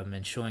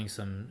 and showing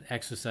some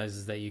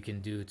exercises that you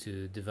can do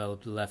to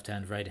develop the left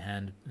hand, right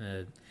hand,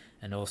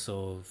 and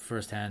also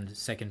first hand,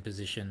 second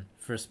position,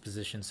 first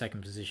position,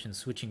 second position,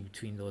 switching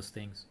between those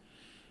things.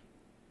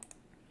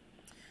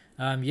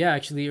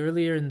 Actually,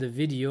 earlier in the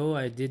video,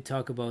 I did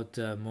talk about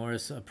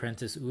Morris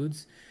Apprentice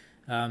Ouds.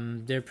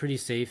 They're pretty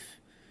safe.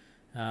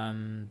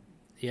 They're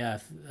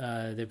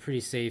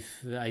pretty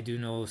safe. I do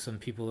know some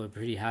people are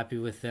pretty happy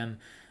with them.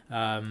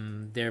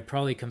 They're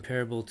probably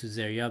comparable to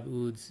Zeryab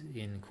Ouds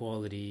in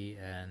quality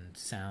and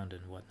sound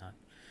and whatnot.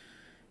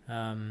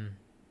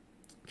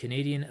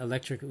 Canadian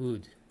Electric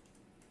Oud.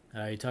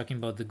 You're talking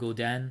about the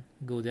Godin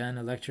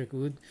Electric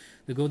Oud.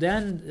 The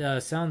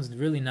Godin sounds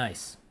really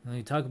nice. When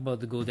you talk about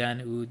the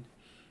Godin Oud,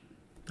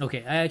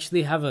 okay, I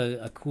actually have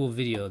a cool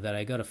video that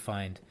I gotta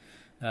find.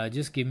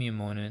 Just give me a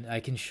moment. I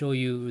can show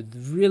you a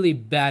really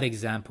bad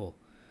example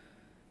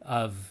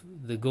of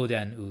the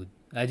Godin Oud.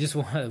 I just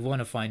want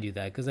to find you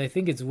that because I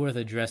think it's worth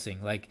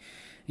addressing. Like,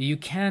 you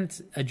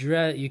can't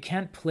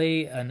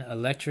play an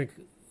electric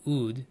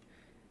Oud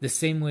the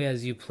same way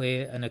as you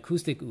play an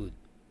acoustic Oud.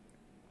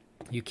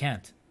 You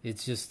can't.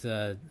 It's just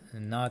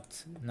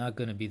not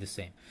going to be the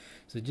same.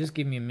 So just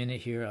give me a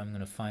minute here. I'm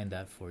going to find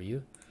that for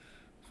you.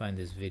 Find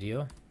this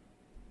video.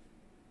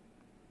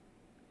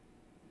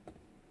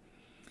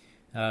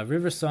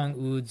 Riversong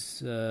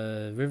Ouds,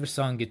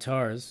 Riversong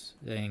Guitars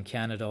in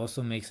Canada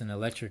also makes an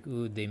electric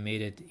Oud. They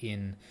made it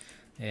in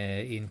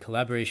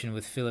collaboration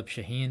with Philip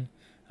Shaheen.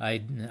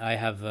 I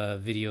have a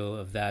video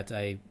of that.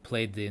 I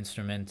played the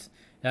instrument.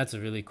 That's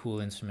a really cool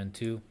instrument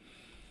too.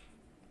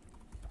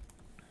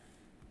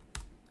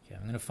 Okay,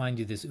 I'm gonna find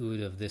you this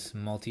Oud of this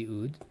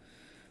multi-Oud.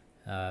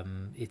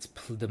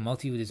 The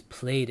multi-Oud is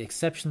played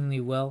exceptionally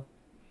well,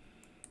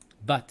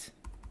 but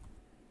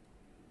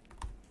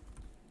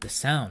the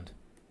sound,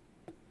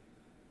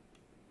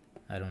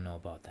 I don't know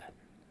about that.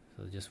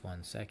 So just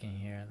 1 second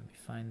here. Let me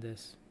find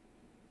this.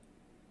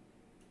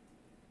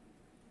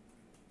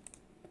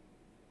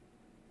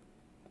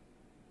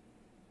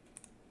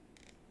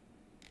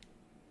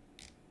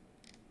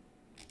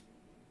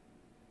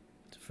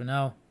 So for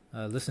now,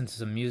 listen to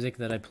some music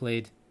that I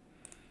played,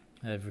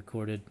 I've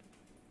recorded.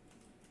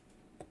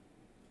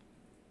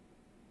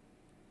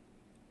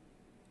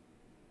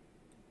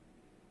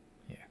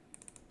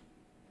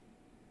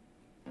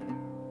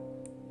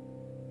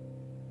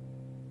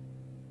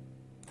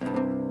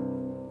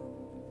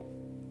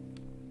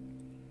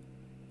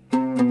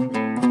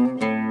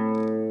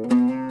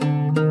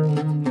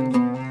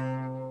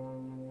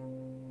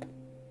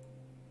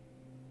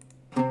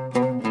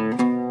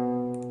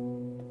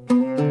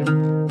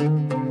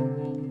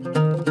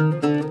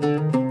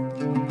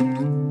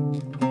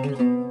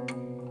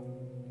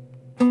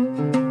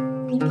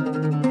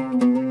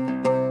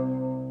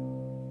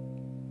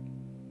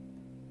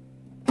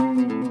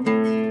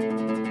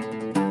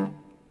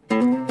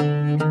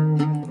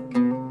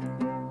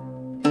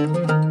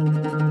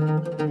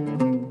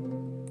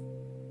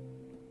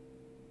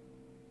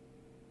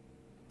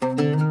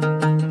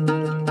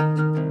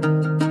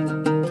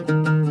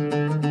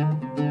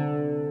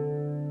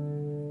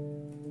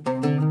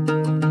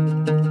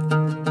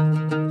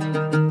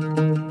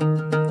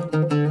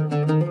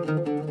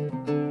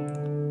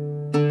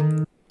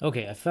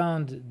 Okay, I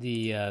found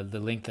the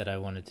link that I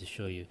wanted to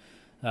show you.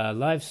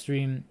 Live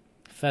stream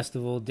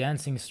festival,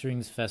 Dancing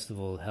Strings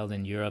Festival held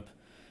in Europe.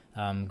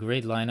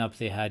 Great lineup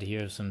they had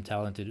here, some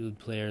talented oud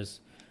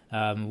players.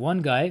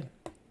 One guy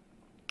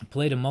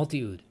played a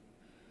multi-oud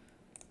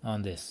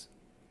on this,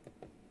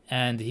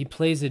 and he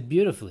plays it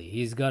beautifully.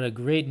 He's got a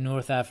great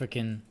North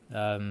African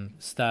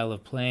style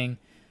of playing.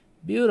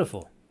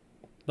 Beautiful.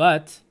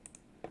 But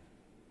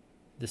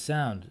the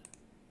sound,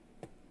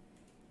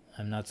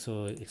 I'm not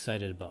so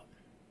excited about.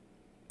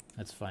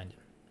 Let's find him.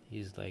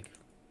 He's like...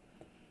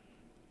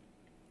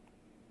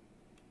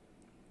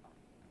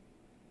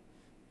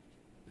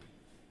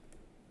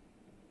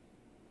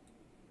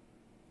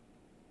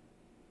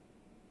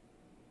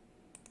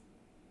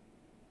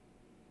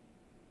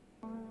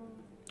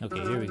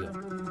 Okay, here we go.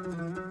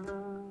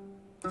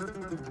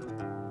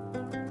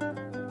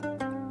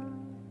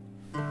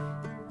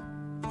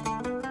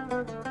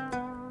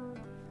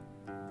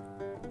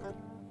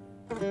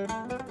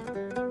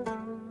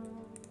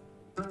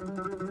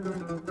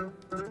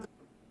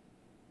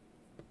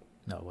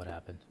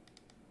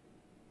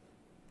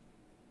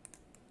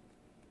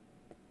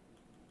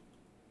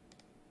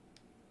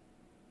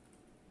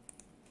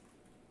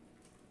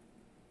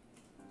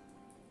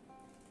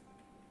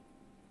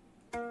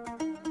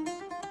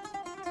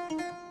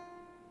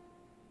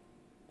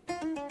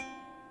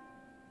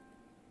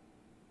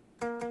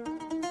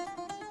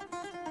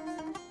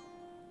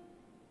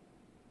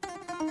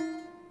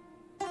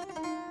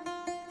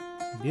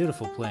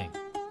 Beautiful playing.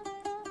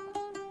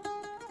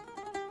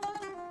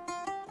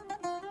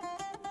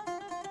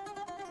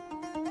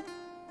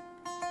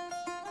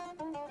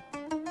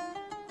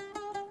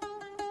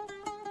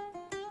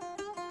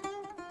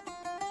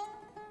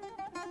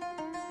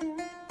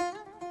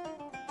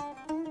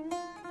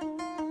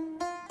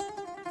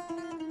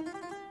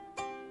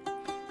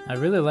 I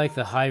really like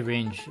the high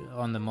range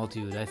on the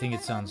multi-oud. I think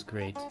it sounds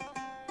great.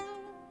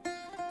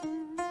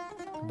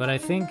 But I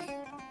think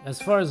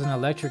as far as an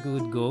electric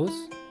oud goes,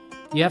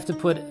 you have to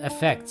put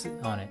effects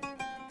on it.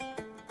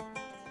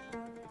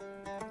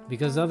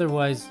 Because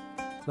otherwise,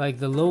 like,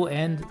 the low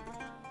end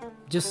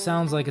just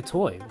sounds like a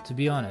toy, to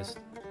be honest.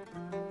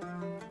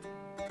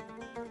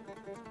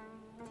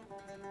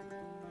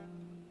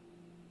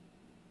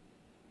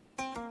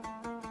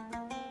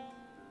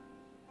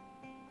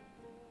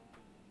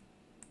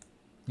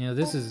 You know,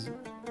 this is...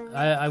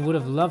 I would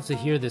have loved to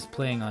hear this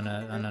playing on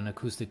an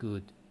acoustic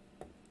oud.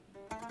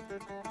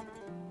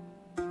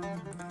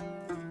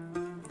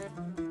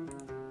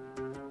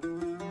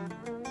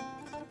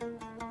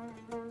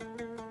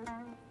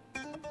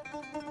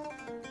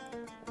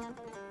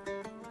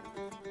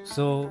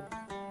 So,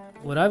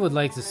 what I would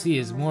like to see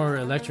is more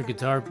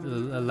electric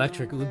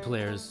oud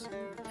players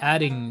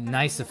adding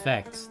nice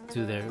effects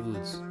to their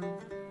ouds.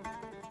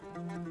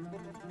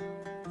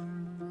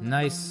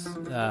 Nice,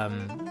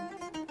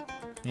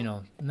 you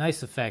know,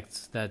 nice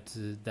effects that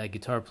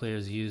guitar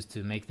players use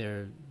to make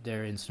their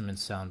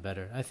instruments sound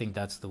better. I think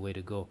that's the way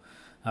to go.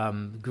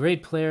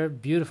 Great player,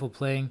 beautiful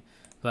playing,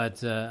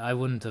 but I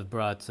wouldn't have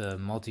brought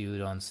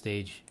multi-oud on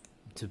stage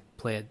to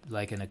play it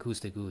like an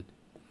acoustic oud.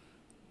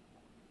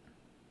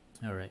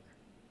 All right.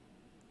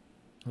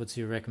 What's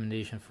your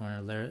recommendation for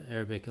an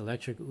Arabic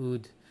electric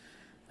oud?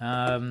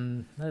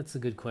 That's a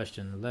good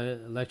question.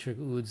 Electric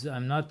ouds,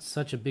 I'm not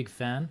such a big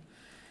fan.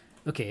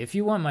 Okay, if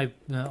you want my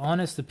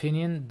honest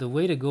opinion, the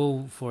way to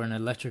go for an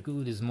electric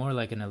oud is more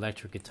like an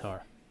electric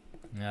guitar.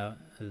 Now,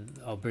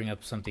 I'll bring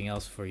up something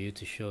else for you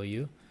to show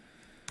you.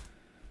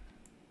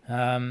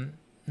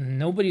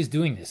 Nobody's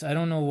doing this. I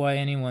don't know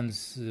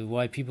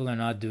why people are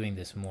not doing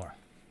this more.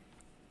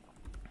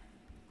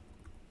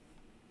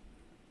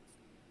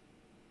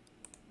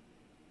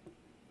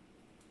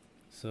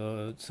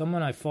 So,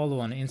 someone I follow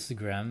on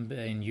Instagram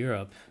in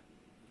Europe,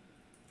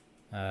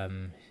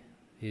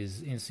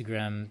 his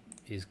Instagram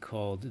is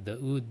called the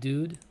Oud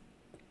Dude,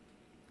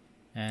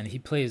 and he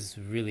plays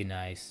really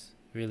nice,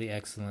 really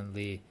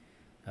excellently.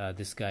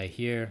 This guy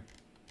here,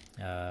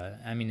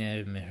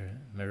 Amine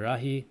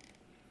Merahi,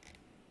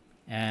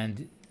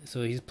 and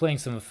so he's playing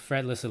some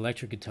fretless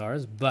electric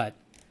guitars, but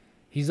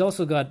he's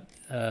also got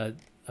a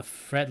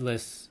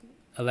fretless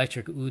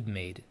electric oud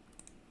made.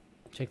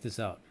 Check this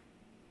out.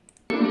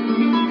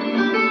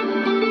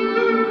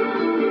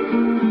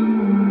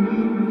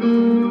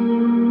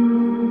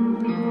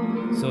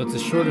 So it's a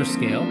shorter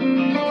scale.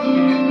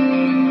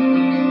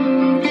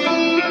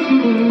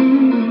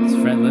 It's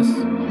fretless.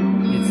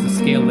 It's the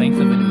scale length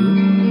of an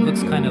oud.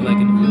 Looks kind of like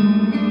an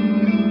oud.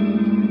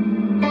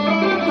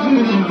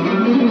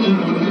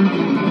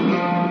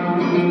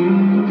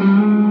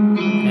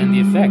 And the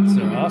effects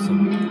are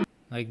awesome.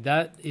 Like,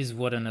 that is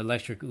what an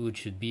electric oud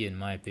should be, in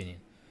my opinion.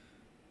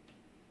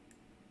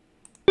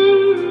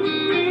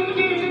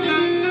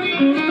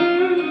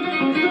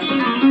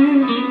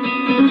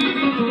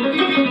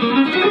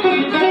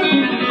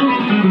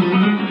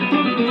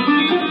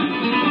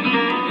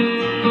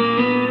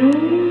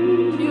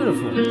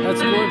 Beautiful.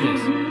 That's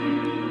gorgeous.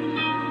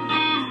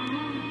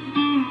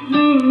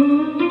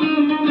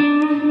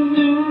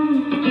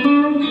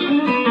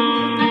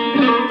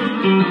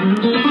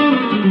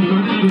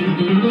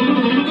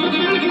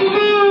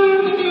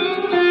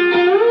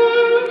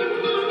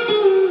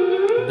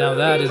 Now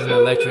that is an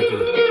electric oud.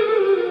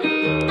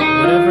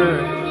 Whatever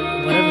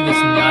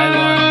this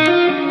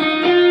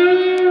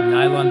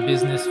nylon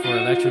business for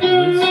electric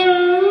ouds,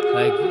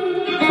 like,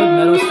 put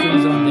metal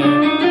strings on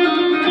there,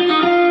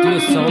 do a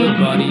solid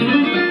body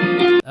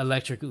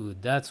electric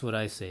oud. That's what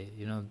I say.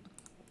 You know,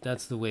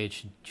 that's the way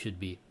it should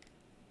be.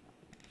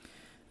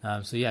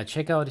 So yeah,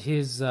 check out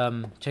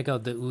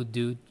the Oud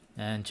Dude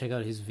and check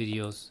out his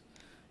videos.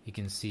 You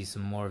can see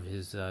some more of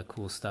his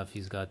cool stuff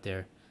he's got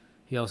there.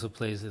 He also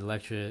plays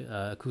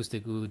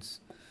acoustic ouds.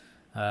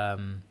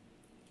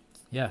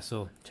 Yeah,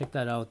 so check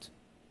that out.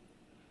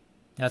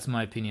 That's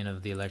my opinion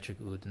of the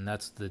electric oud, and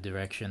that's the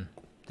direction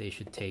they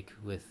should take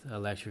with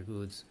electric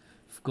ouds.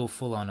 Go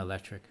full on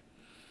electric.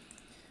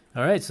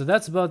 All right, so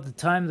that's about the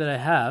time that I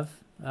have.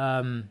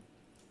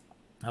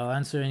 I'll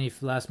answer any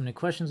last minute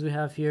questions we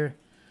have here.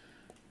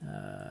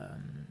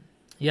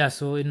 Yeah,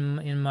 so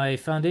in my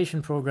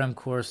foundation program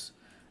course,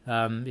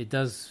 it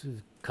does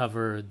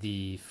cover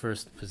the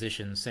first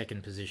position,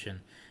 second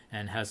position,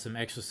 and has some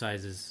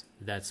exercises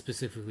that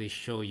specifically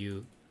show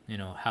you,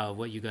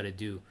 what you got to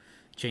do,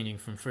 changing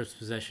from first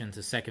position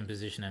to second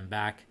position and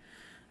back.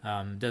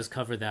 Does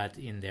cover that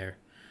in there.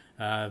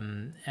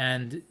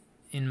 And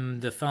in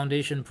the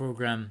foundation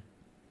program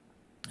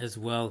as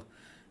well,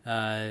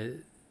 well,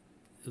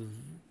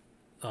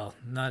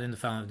 not in the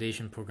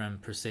foundation program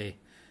per se,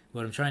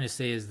 what I'm trying to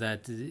say is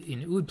that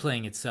in Oud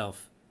playing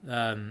itself,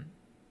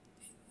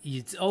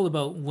 it's all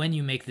about when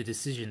you make the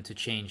decision to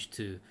change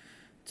to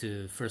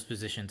first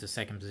position to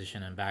second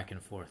position and back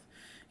and forth.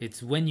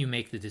 It's when you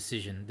make the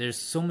decision. There's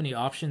so many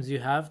options you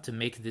have to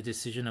make the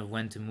decision of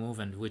when to move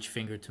and which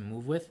finger to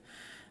move with.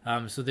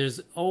 So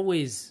there's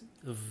always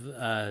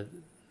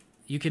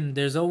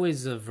there's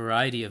always a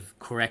variety of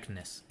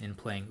correctness in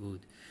playing Oud,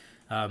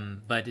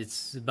 but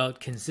it's about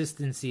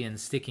consistency and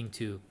sticking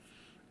to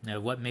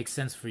what makes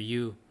sense for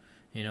you,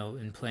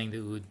 in playing the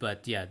Oud.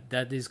 But yeah,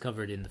 that is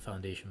covered in the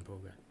foundation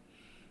program.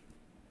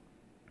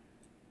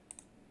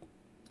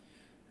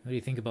 What do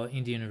you think about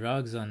Indian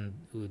rags on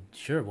Oud?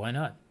 Sure, why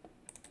not?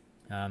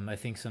 I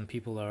think some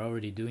people are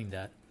already doing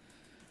that.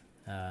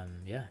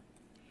 Yeah.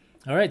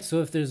 All right.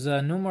 So if there's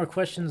no more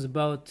questions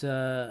about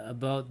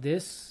Oud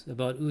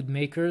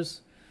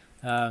makers,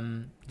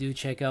 do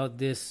check out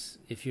this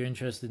if you're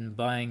interested in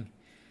buying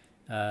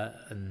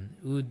an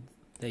Oud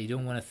that you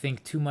don't want to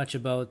think too much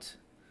about,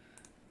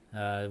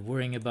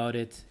 worrying about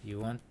it.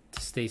 You want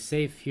to stay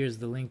safe. Here's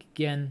the link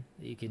again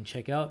that you can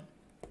check out.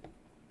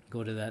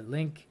 Go to that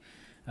link.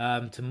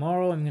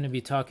 Tomorrow I'm going to be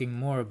talking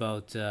more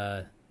about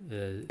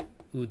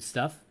Oud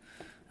stuff.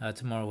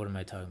 Tomorrow, what am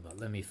I talking about?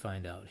 Let me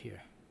find out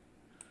here.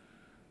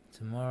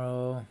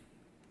 Tomorrow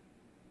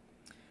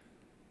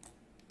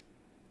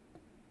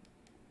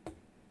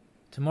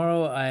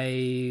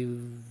I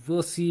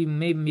will see.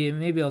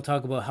 Maybe I'll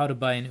talk about how to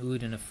buy an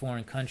Oud in a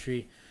foreign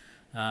country,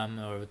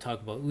 or we'll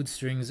talk about Oud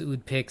strings,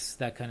 Oud picks,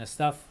 that kind of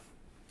stuff.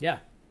 Yeah.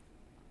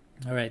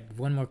 All right.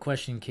 One more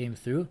question came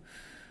through.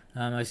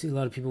 I see a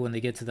lot of people when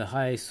they get to the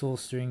high sol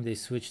string, they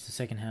switch to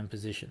second hand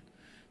position.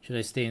 Should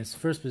I stay in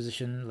first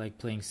position, like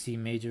playing C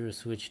major, or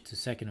switch to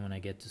second when I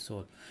get to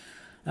sol?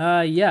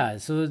 Yeah,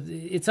 so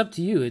it's up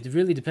to you. It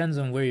really depends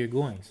on where you're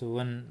going. So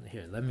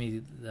let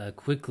me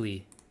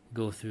quickly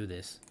go through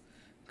this,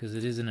 because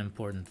it is an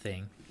important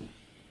thing.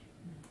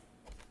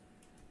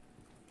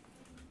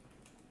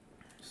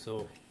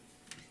 So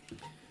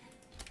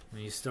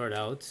when you start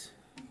out,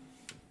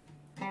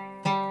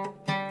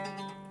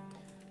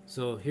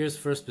 so here's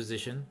first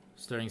position,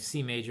 starting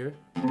C major.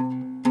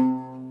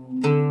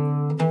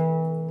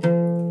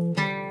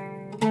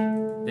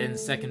 Then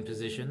second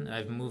position,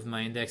 I've moved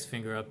my index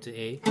finger up to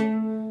A.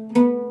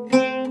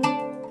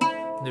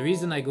 The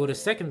reason I go to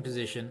second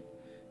position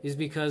is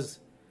because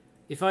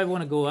if I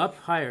want to go up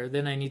higher,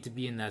 then I need to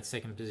be in that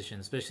second position,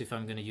 especially if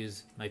I'm going to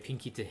use my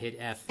pinky to hit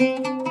F.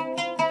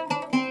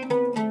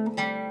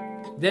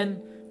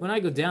 Then when I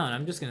go down,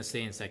 I'm just going to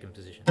stay in second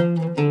position.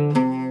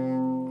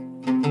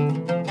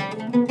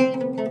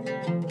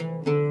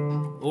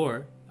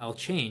 Or I'll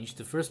change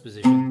to first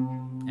position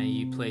and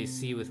you play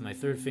C with my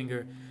third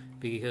finger,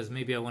 because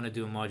maybe I want to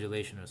do a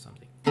modulation or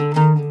something.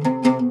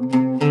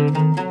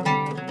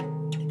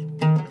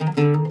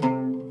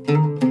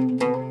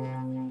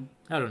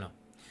 I don't know.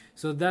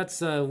 So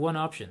that's one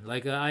option.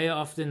 Like I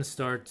often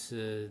start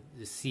the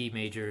C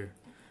major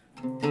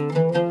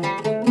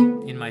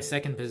in my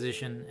second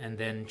position and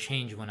then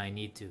change when I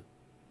need to.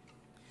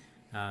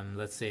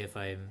 Let's say if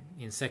I'm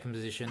in second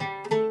position,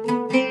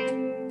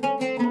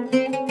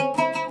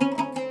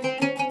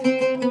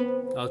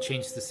 I'll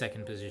change to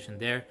second position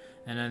there,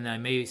 and then I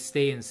may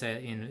stay I'll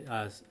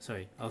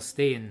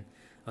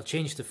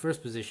change to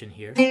first position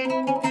here,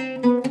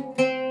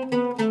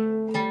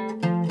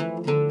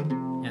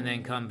 and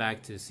then come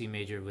back to C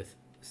major with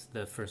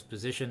the first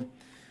position,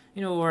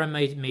 or I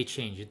may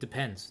change. It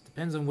depends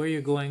on where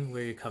you're going,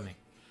 where you're coming.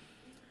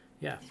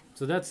 Yeah,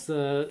 so that's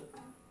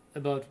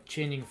about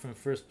changing from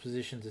first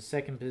position to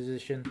second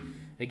position.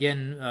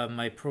 Again,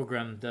 my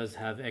program does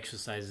have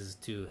exercises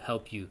to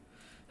help you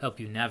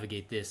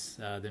navigate this.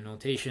 The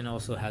notation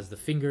also has the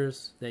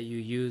fingers that you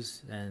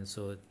use, and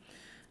so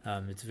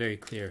it's very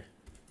clear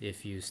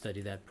if you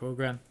study that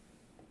program.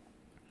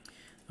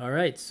 All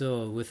right,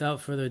 so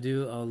without further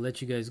ado, I'll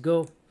let you guys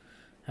go.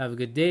 Have a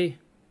good day.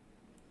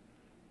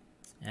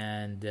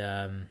 And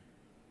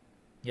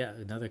yeah,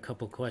 another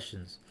couple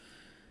questions.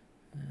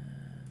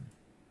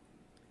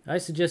 I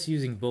suggest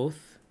using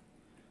both.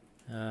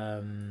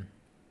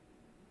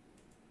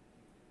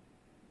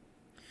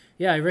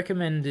 Yeah, I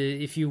recommend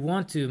if you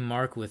want to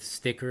mark with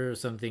sticker or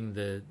something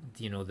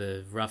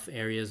the rough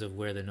areas of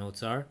where the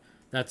notes are.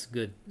 That's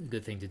good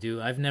thing to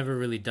do. I've never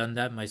really done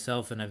that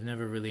myself, and I've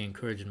never really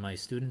encouraged my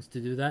students to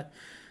do that.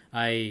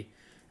 I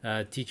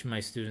teach my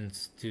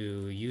students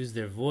to use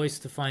their voice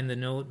to find the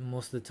note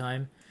most of the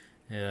time,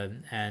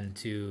 and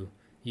to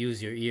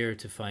use your ear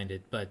to find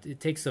it. But it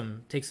takes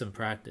some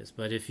practice.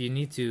 But if you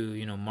need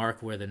to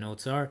mark where the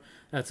notes are,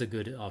 that's a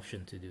good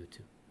option to do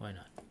too. Why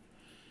not?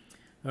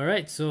 All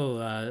right,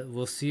 so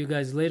we'll see you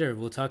guys later.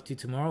 We'll talk to you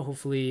tomorrow.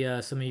 Hopefully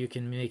some of you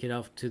can make it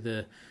out to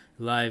the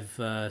live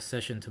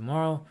session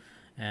tomorrow.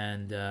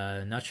 And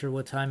not sure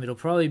what time. It'll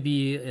probably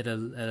be at a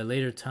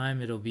later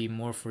time. It'll be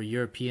more for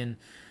European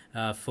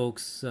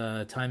folks'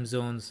 time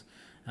zones.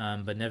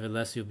 But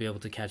nevertheless, you'll be able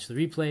to catch the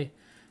replay.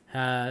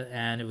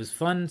 And it was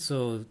fun,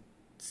 so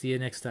see you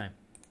next time.